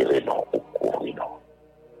serrer nous, ou couvrir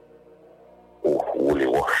nous, ou rouler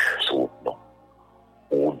roches sur nous,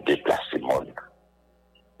 ou déplacer monde,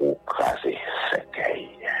 ou craser cercueil.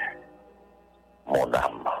 Mon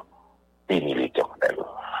âme, bénis l'Éternel.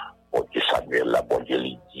 Bon Dieu Samuel, la bon Dieu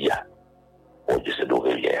Lydia, bon Dieu c'est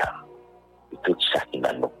d'Aurélière, et tout ça qui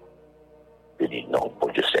n'a nous. Bénis non, bon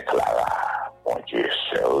Dieu c'est Clara, bon Dieu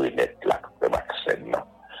c'est Renette, la Maxine,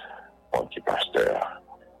 bon Dieu pasteur,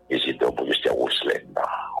 Isidore, bon Dieu c'est Roselène,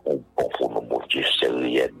 bon pour nous, bon Dieu c'est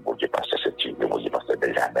Rien, bon Dieu pasteur c'est Thierry, bon Dieu pasteur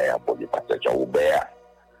Benjamin, bon Dieu pasteur Jean-Roubert,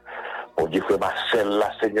 bon Dieu frère Marcel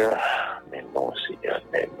là, Seigneur, mais non, Seigneur,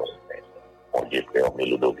 mais non, mais non. Mon Dieu, Père, mais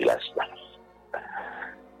le village là.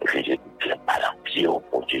 Je ne pas l'empire,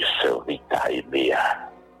 mon Dieu, sœur Rita et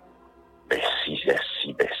Béa. Merci,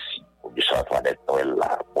 merci, merci. Mon Dieu, ça va être Noël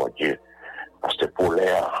là, mon Dieu. Parce que pour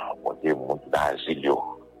l'air, mon Dieu, mon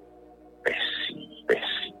Nasilio. Merci,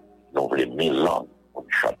 merci. Nous voulons 1000 ans pour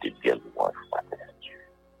chanter bien le moi, Dieu.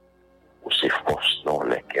 Pour ces forces non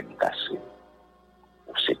les qui sont cassées.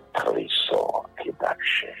 Pour ces trésors qui sont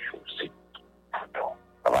cachés. Pour ces tout.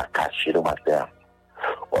 On va cacher nos matins,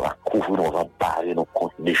 on va couvrir nos remparts, nos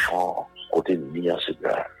comptes méchants, côté ennemi,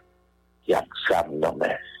 Seigneur, qui a examen dans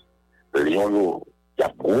mes lions, qui a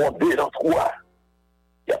grondé dans toi,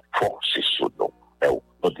 qui a forcé sur nous, mais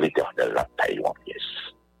notre l'Éternel la taille en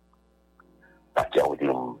pièces. La terre est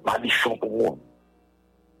une malichon pour le monde,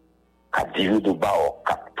 qui a dirigé de bas,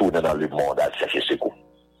 qui a tourné dans le monde à chercher ses coups.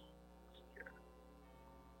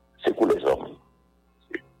 C'est pour les hommes,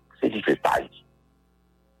 c'est qui fait paille.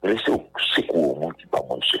 Laissez au secours, mon qui pas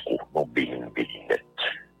mon secours, mon bénin, béninette.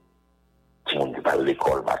 Si mon qui parle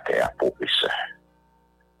l'école matin à professeur,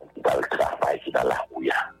 mon qui parle le travail qui dans la rue,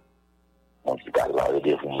 mon qui parle le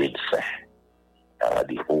rendez-vous médecin, le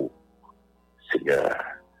rendez-vous, Seigneur,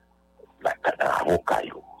 la avocat,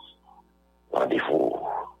 rendez-vous,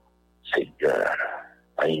 Seigneur,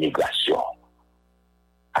 en immigration,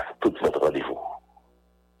 à tout votre rendez-vous.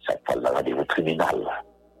 Ça parle d'un rendez-vous criminel.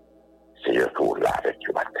 Seigneur, que vous là avec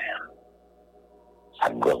le matin. Ça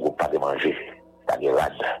ne gagne pas de manger, ça ne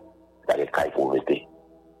rade, ça ne caille pour l'été.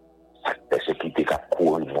 Ça ne persécuté qu'à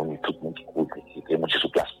courir, tout le monde qui court, c'est monde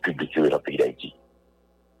sur place publique dans le pays d'Haïti.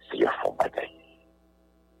 Seigneur, font bataille.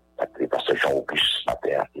 Pasteur Jean-Auguste,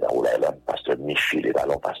 matin, qui a roulé là, pasteur Michel, et là,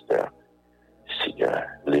 pasteur, Seigneur,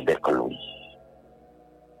 l'évêque Louis,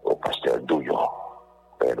 au pasteur Douillon,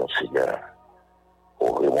 Père, Seigneur,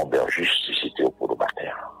 au Raymond Berger, suscité au pour le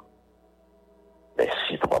matin.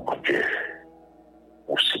 Merci, Papa, mon Dieu.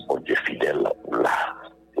 Aussi, mon Dieu fidèle, là.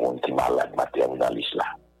 Mon qui malade, maternaliste, là.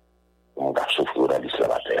 Mon gars souffre dans l'islam,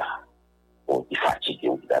 la terre. Mon qui fatigué,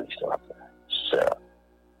 dans l'islam, la terre. Sœur,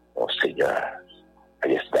 mon Seigneur,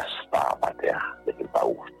 Priez d'aspa, ma terre, de quel pas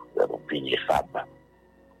où, de mon vigné femme.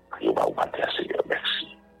 Priez ma terre, Seigneur,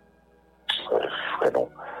 merci. Frère, non.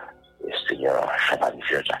 Et Seigneur, très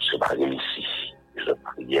magnifique, c'est pas ici. Je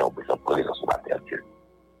priais en présence de ma Dieu.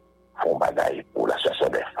 Font bagaille pour l'association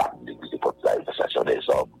des femmes, l'église de Côte-Laï, l'association des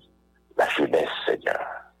hommes, la jeunesse, Seigneur.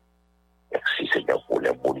 Merci, Seigneur, pour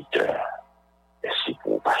les moniteurs. Merci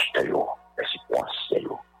pour le pasteur. Merci pour l'ancien.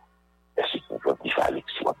 Merci pour votre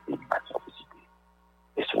Félix, votre délivrance possible.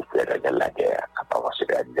 Merci pour frère de la guerre, capable de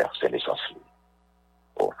faire l'anniversaire essentiel.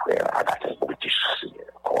 Pour frère Agathe British,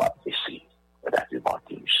 Seigneur, pour apprécier, Madame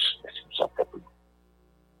Martinus, merci pour son peuple.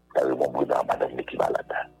 Vous avez mon brûlant, Madame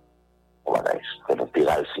l'équivalente. Voilà, c'est notre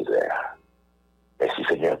terrain, Césaire. Merci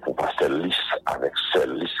Seigneur pour pasteur Lys, avec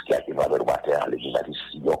seul Lys qui a été dans le matin, l'église à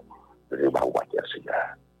Sillon, le débat au matin,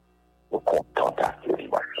 Seigneur. Nous comptons d'accueillir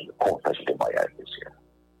l'image, nous comptons sur le moyens, Seigneur.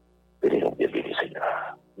 Bénis-nous bien, bénis,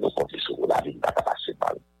 Seigneur. Nous comptons sur la vie, n'a pas passé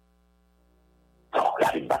mal. Non,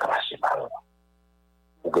 la vie n'a pas passé mal.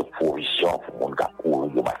 Pour que provision, pour mon gars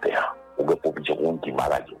courir le matin, pour que provision pour mon qui est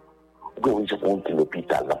malade, pour que provision pour mon qui est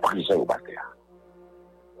l'hôpital, la prison le matin.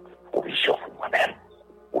 Provision pour moi-même.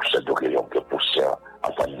 Pour ceux de Réunion, pour ceux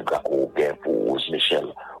Antoine Lugaco, ou bien pour Rose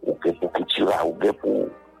Michel, ou bien pour Kitira, ou bien pour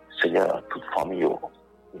Seigneur, toute famille, ou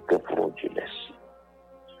bien pour nos Dieu, merci.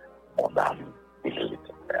 Mon âme, il est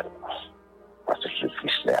éternel. Parce que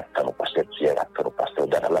Jésus-Christ n'est pas nos pasteurs Pierre, pas nos pasteurs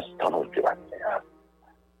Daniel, pas nos Dieu,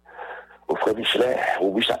 au frère Michelet,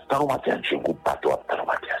 au Bichat, pas nos matin, je ne coupe pas toi, pas nos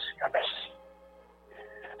matin, Seigneur, merci.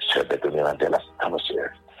 Sœur de Mirandel, pas nos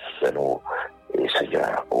sœurs, nous, et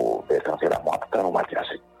Seigneur, au Bertrand de la mort, pas nos matin,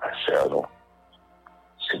 Seigneur, nous.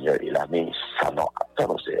 Seigneur, il a mis ça, non, pas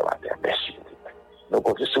nos sœurs, merci. Nous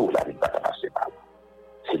comptons sur la vie de la passer mal.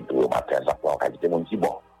 C'est le plus matin, ça prend en qualité, mon dit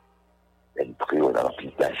bon. Mais nous prions dans le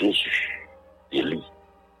pays de Jésus, Élie,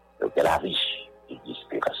 de la vie, il dit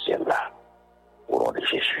spirituel là, au nom de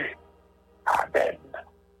Jésus. Amen.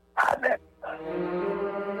 Amen.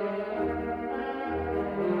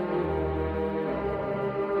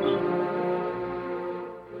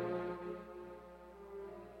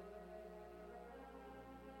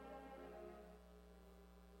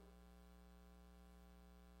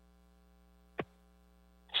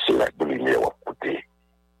 C'est la lumière à côté,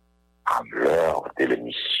 à l'heure de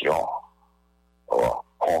l'émission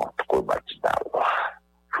Rencontre Matinale.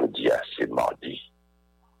 Je vous dis à ce mardi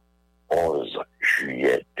 11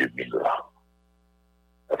 juillet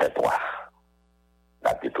 2023.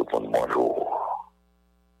 La vie tout le monde bonjour.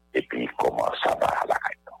 Et puis comment ça va à la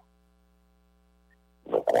caille.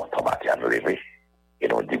 Nous comptons matin nous lever et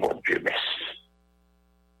nous disons mon Dieu merci.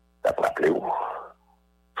 Rappelez-vous,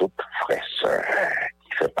 toute fraîcheur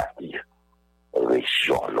qui fait partie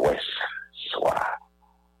région l'Ouest, soit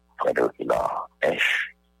Frédéric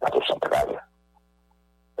Inch, plateau central,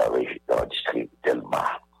 dans le district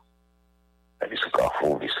Delma, le district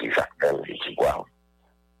Carrefour, le district Jacmel, le Tigouan,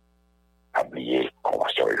 oublié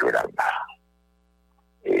convention régionale.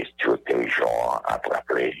 Et toute région a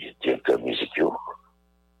appelé directeur musical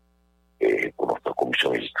et pour notre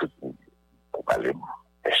commission musicale, pour parler,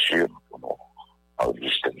 bien sûr, pour nous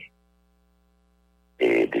enregistrer.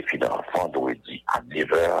 Et depuis l'enfant, vendredi à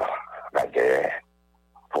 9h, la guerre,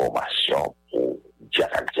 formation pour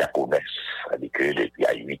diaconesse, c'est-à-dire que depuis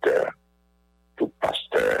à 8h, tout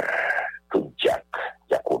pasteur, tout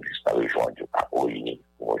diaconesse va rejoindre à réunir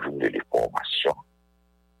pour une journée de formation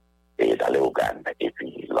et dans les organes, et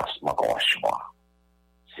puis lancement convention,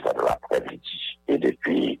 c'est dans l'après-midi. Et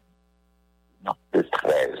depuis le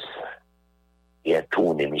 13, il y a un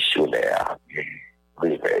tournée missionnaire du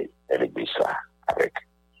réveil à l'église avec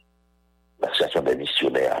l'association des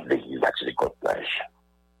missionnaires de l'église d'Axe de Côte-Laï.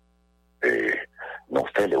 Et nous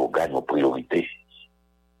faisons les organes nos priorités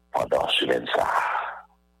pendant ce semaine ça.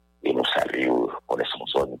 Et nous saluons, connaissons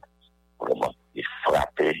zone vraiment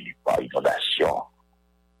frappées par inondation.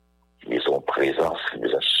 Ils ont présence,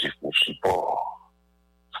 ils ont support.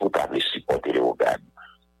 Si vous avez supporté les organes,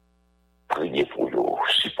 priez pour eux,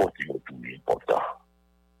 supportez le plus important.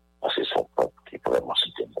 Parce que c'est son peuple qui est vraiment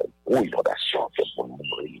c'était une grosse inondation, qui est pour nous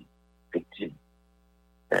mourir victime.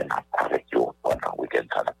 Mais avec eux, pendant le week-end,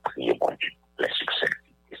 ça a prié mon Dieu, les succès.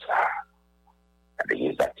 Et ça,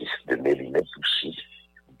 l'église baptiste de Méline aussi,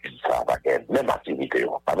 ça va gagner même activité,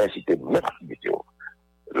 pas même si même activité.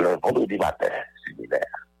 Le vendredi matin,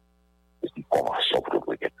 séminaire, c'est une convention pour le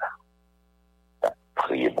week-end. Ça a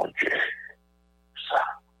prié mon Dieu. Ça.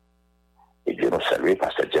 Et Dieu nous salue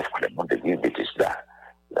parce que Jeff Clément de l'église Bethesda,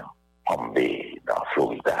 dans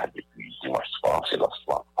Florida, depuis dimanche soir, c'est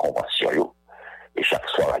lancement convention. Et chaque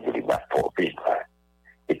soir, il y a des maths pour vivre.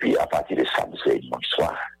 Et puis, à partir de samedi et dimanche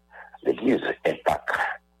soir, l'église impacte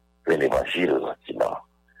l'évangile qui dans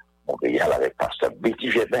Montréal avec pasteur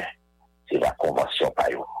Betty Gémin, c'est la convention par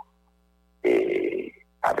eux. Et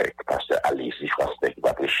avec pasteur Alice, je crois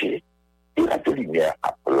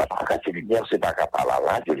lumière, c'est pas qu'à parler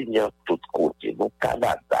la radio lumière de tous côtés. Nous,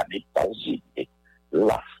 Canada, les États-Unis,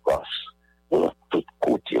 la France, nous, de tous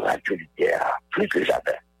côtés, radio lumière, plus que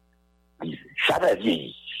jamais. Jamais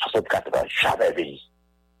vieilli, 64 ans, jamais vieilli.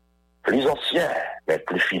 Plus ancien, mais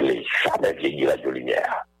plus filé, jamais vieilli radio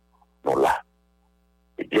lumière. Nous là.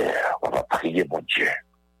 Eh bien, on va prier mon Dieu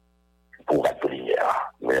pour radio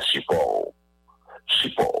lumière. Merci pour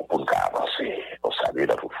nous avancer. On salue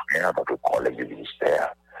notre frère, notre collègue du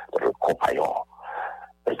ministère, notre compagnon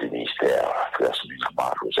du ministère, frère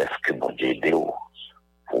Soulisma, Joseph, que mon Dieu aide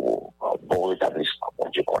pour un bon rétablissement. Mon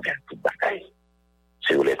Dieu connaît toute bataille.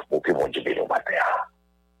 C'est où l'être pour que mon Dieu bénisse au matin.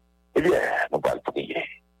 Eh bien, nous allons prier.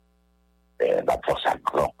 Nous avons un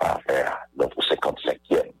grand pas vers notre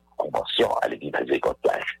 55e convention à l'église de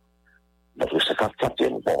Rencontre. Notre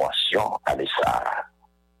 54e convention à l'ESA.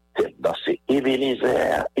 Dans ces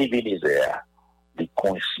Ebenezer, de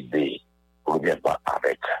coïncider premièrement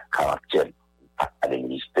avec 40e à le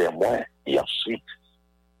ministère moins, et ensuite,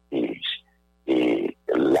 et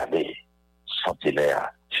l'année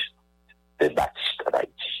centenaire des baptistes en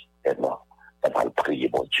Haïti. Et non, on va le prier,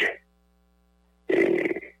 mon Dieu.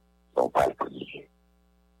 Et on va le prier.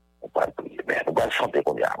 Mais on va le chanter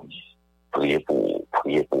comme il y a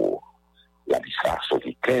prier pour la distraction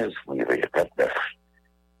du 15, vous verrez, 29.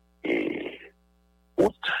 Et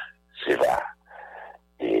août, c'est là,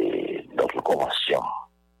 et notre convention,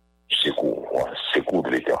 secours de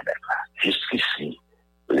l'éternel. Jusqu'ici,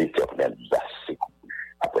 l'éternel nous a secouru.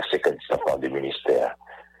 Après 57 ans de ministère,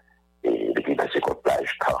 et depuis la seconde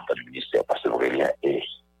plage, 40 ans de ministère, pasteur Aurélien, et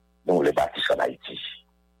nous, les baptistes en Haïti,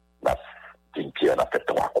 d'une pierre, on a fait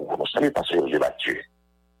 3 coups. Nous saluons pasteur José Mathieu.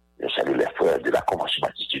 Nous saluons les frères de la Convention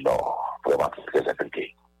baptiste du Nord, vraiment très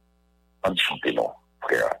impliqués. On dit chanter non,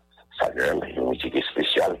 frère. Samuel, une musique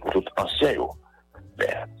spéciale pour tout ancien,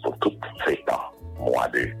 mais pour tout fêtant, mois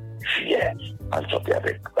de juillet, en chanter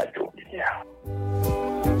avec Radio Lumière.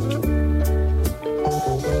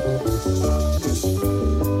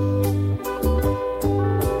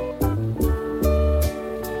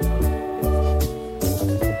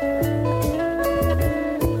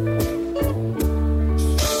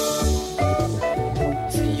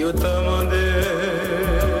 Si yo te demandais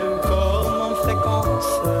comment c'est comme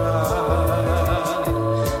ça,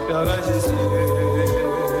 car Jésus,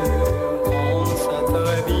 on sait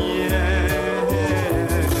très bien,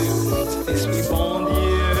 Esprit bon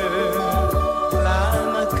Dieu, là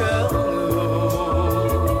dans le cœur nous,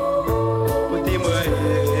 pour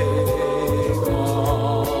témoigner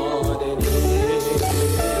grand Dieu.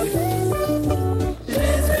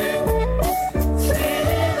 Jésus, c'est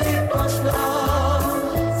réponse là.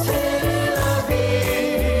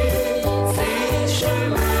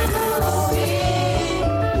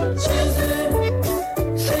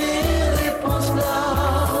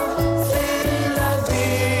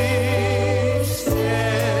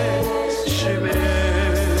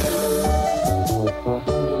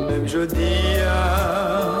 Je dis à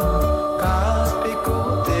Capé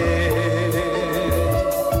côté,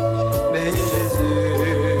 mais Jésus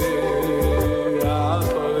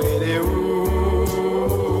après les où,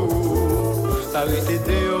 arrêtez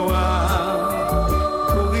de voir,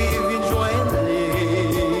 pour y vite joindre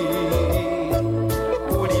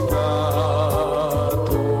pour y pas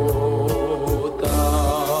trop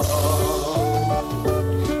tard.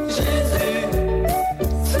 Jésus,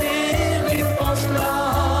 c'est réponse là.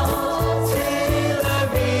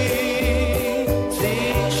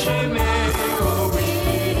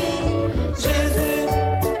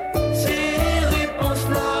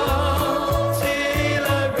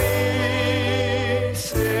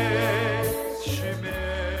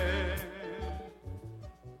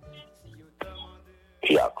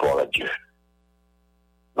 Et encore à Dieu.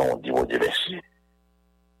 Nous, on dit, mon Dieu, merci.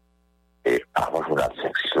 Et avant, je vous l'ai dit,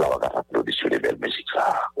 là, on a applaudi sur les belles musiques,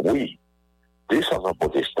 ça. Oui, 200 ans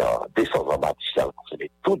protestants, 200 ans baptistes,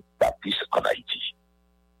 c'est toutes baptistes en Haïti.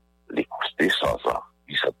 Les 200 ans,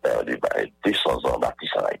 200 ans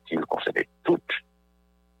baptistes en Haïti, ils concernent toutes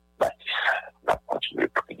baptistes. On a continué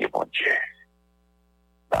à prier, mon Dieu.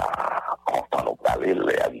 Content nous parler,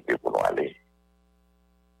 les arriver pour nous aller.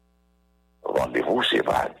 Rendez-vous, c'est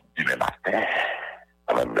demain matin.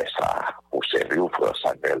 Même ça, pour servir au frère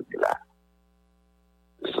Samuel, là.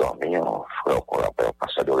 Les amis, frère, qu'on appelle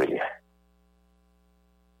pasteur Aurélien.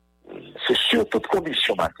 C'est sur toute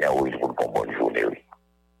condition matin, oui, pour une bonne journée, oui.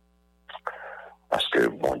 Parce que,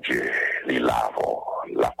 mon Dieu, les lave,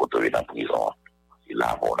 la côté dans la prison, les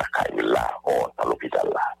lave, la caille, les lave, dans l'hôpital,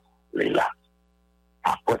 là, les là.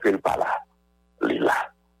 Après qu'elle pas là, les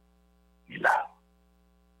là, les là.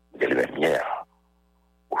 Il y a les lumières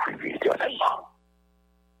au fil éternellement.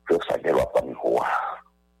 Que ça ne va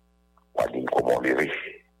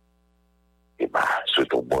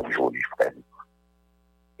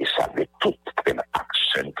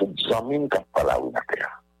amis qui pas la rue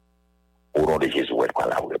terre. Au nom de Jésus, elle pas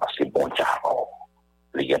la rue parce que bon Dieu,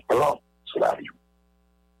 il y a plan sur la vie.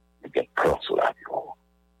 Il y a plan sur la vie.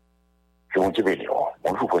 Que vous te bénisse.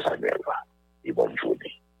 Bonjour pour Samuel et bonne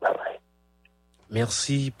journée. Bye bye.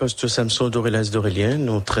 Merci, Pasteur Samson d'Aurélien.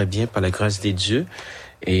 Nous très bien par la grâce de Dieu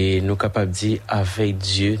et nous capables de dire avec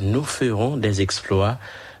Dieu, nous ferons des exploits.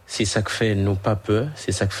 C'est ça que fait nous pas peur,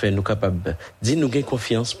 c'est ça que fait nous capables dire nous gain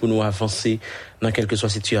confiance pour nous avancer dans quelque soit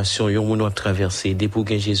situation yo nous traverser dès pour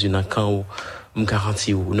gain Jésus dans camp me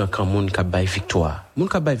garantit ou dans camp monde qui bail victoire. Monde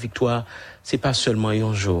qui bail victoire, c'est pas seulement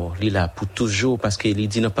un jour, il est là pour toujours parce que il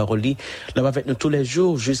dit dans parole li là avec nous tous les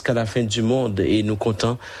jours jusqu'à la fin du monde et nous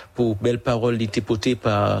content pour belle parole li portée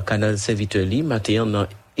par canal serviteur li matin dans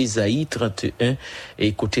Isaïe 31 et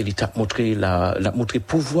écoutez il t'a montré la montrer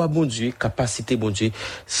pouvoir bon Dieu, capacité bon Dieu,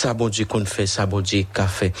 ça bon Dieu qu'on fait, ça bon Dieu qu'a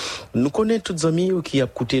fait. Nous connaissons tous amis qui a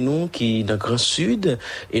écouté nous qui dans Grand Sud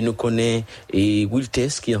et nous connaissons et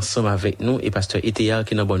Wiltes qui ensemble avec nous et pasteur Etea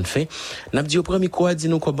qui dans bonne fin. N'a dit au premier quoi dit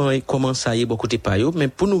nous comment ça y est beaucoup pas yo mais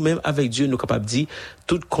pour nous même avec Dieu nous capable dire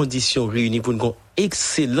toutes conditions réunies pour une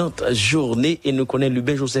excellente journée et nous connaissons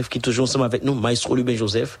Lubin Joseph qui est toujours ensemble avec nous, maestro Lubin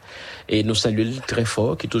Joseph et nous saluons très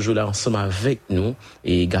fort qui est toujours là ensemble avec nous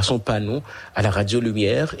et garçon pas nous à la radio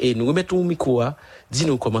Lumière et nous remettons au micro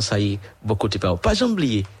dis-nous comment ça y est beaucoup de pas jamais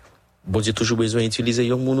oublier bon Dieu toujours besoin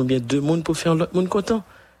d'utiliser un monde ou bien deux mondes pour faire l'autre monde content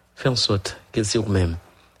faire en sorte qu'il c'est vous-même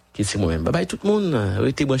qu'il c'est moi-même bye bye tout le monde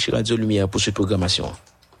restez branchés radio Lumière pour cette programmation.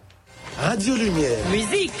 Radio Lumière.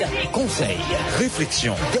 Musique, Conseils,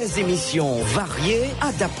 réflexions, des émissions variées,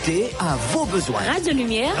 adaptées à vos besoins. Radio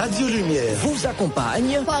Lumière. Radio Lumière vous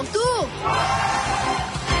accompagne partout.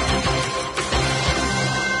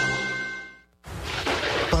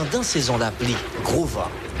 Pendant saison la pluie, gros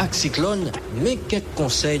vent, ak cyclone, mais quelques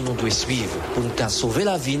conseils nous devons suivre pour nous sauver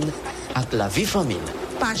la vie avec la vie famine.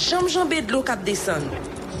 Pas jamais jambe de l'eau cap descendre,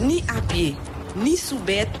 ni à pied, ni sous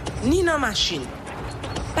bête, ni dans machine.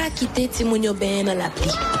 Pas quitter Timounio ben dans la pluie.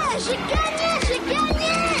 J'ai gagné!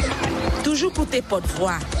 Toujours pour tes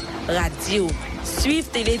porte-voix, radio, suivre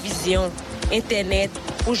télévision, internet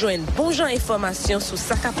pour joindre bon genre information sur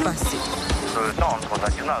ça qui a passé. Le Centre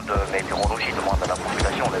national de météorologie demande à la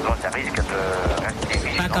population les zones à risque de rester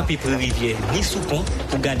vigilants. Pas camper pour rivière ni sous pont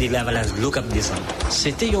pour garder l'avalanche de l'eau qui descend.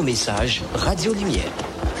 C'était un message Radio Lumière.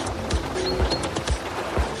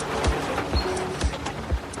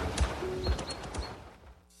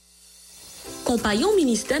 Compagnon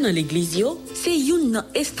ministère dans l'église, c'est une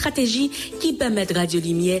stratégie qui permet Radio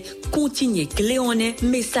Lumière continuer cléonner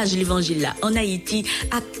message l'évangile là en Haïti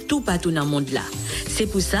à tout partout dans le monde là. C'est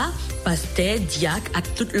pour ça pasteur, diacre et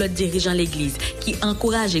tout l'autre dirigeant l'église qui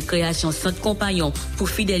encourage la création centre compagnon pour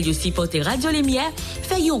fidèles de supporter Radio Lumière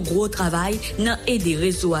fait un gros travail dans aider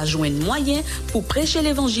réseau à joindre moyens pour prêcher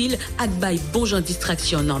l'évangile et bailler bon genre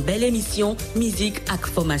distraction dans belle émission, musique et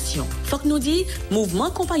formation. Faut que nous dit mouvement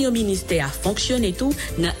compagnon ministère a fonctionné tout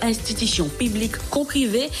dans institution publique comme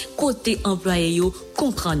privée côté employé yo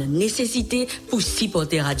comprendre nécessité pour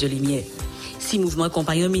supporter Radio Lumière. Si mouvement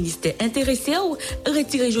compagnon ministère intéressé ou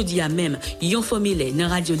retirez jodi à même yon formulaire dans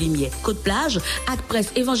Radio Lumière Côte Plage ak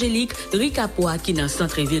presse évangélique Ricapoa qui dans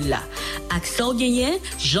centre-ville là. Ak sa gagné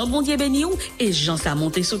Jean Bondier béni et Jean sa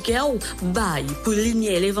monté sous cœur bail pour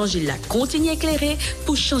lumière l'évangile là continue éclairer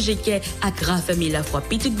pour changer cœur ak raffermir la foi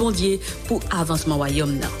petite Bondier pour avancement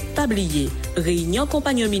royaume là. Pas oublier réunion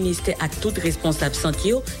compagnon ministère ak tout responsable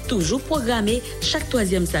santé toujours programmé chaque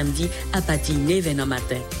troisième samedi à partir de 9h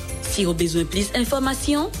matin. Si vous avez besoin de plus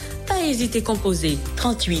d'informations, pas hésiter à composer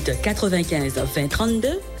 38 95 20 32,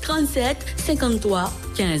 37 53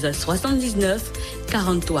 15 79,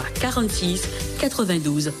 43 46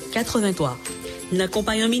 92 83.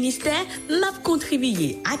 L'accompagnant ministère m'a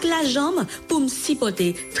contribué avec la jambe pour me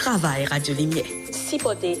supporter travail Radio Lumière.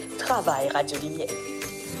 Supporter travail Radio Lumière.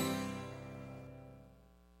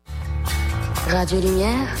 Radio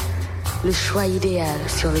Lumière, le choix idéal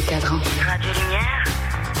sur le cadran. Radio Lumière,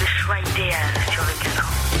 le choix idéal sur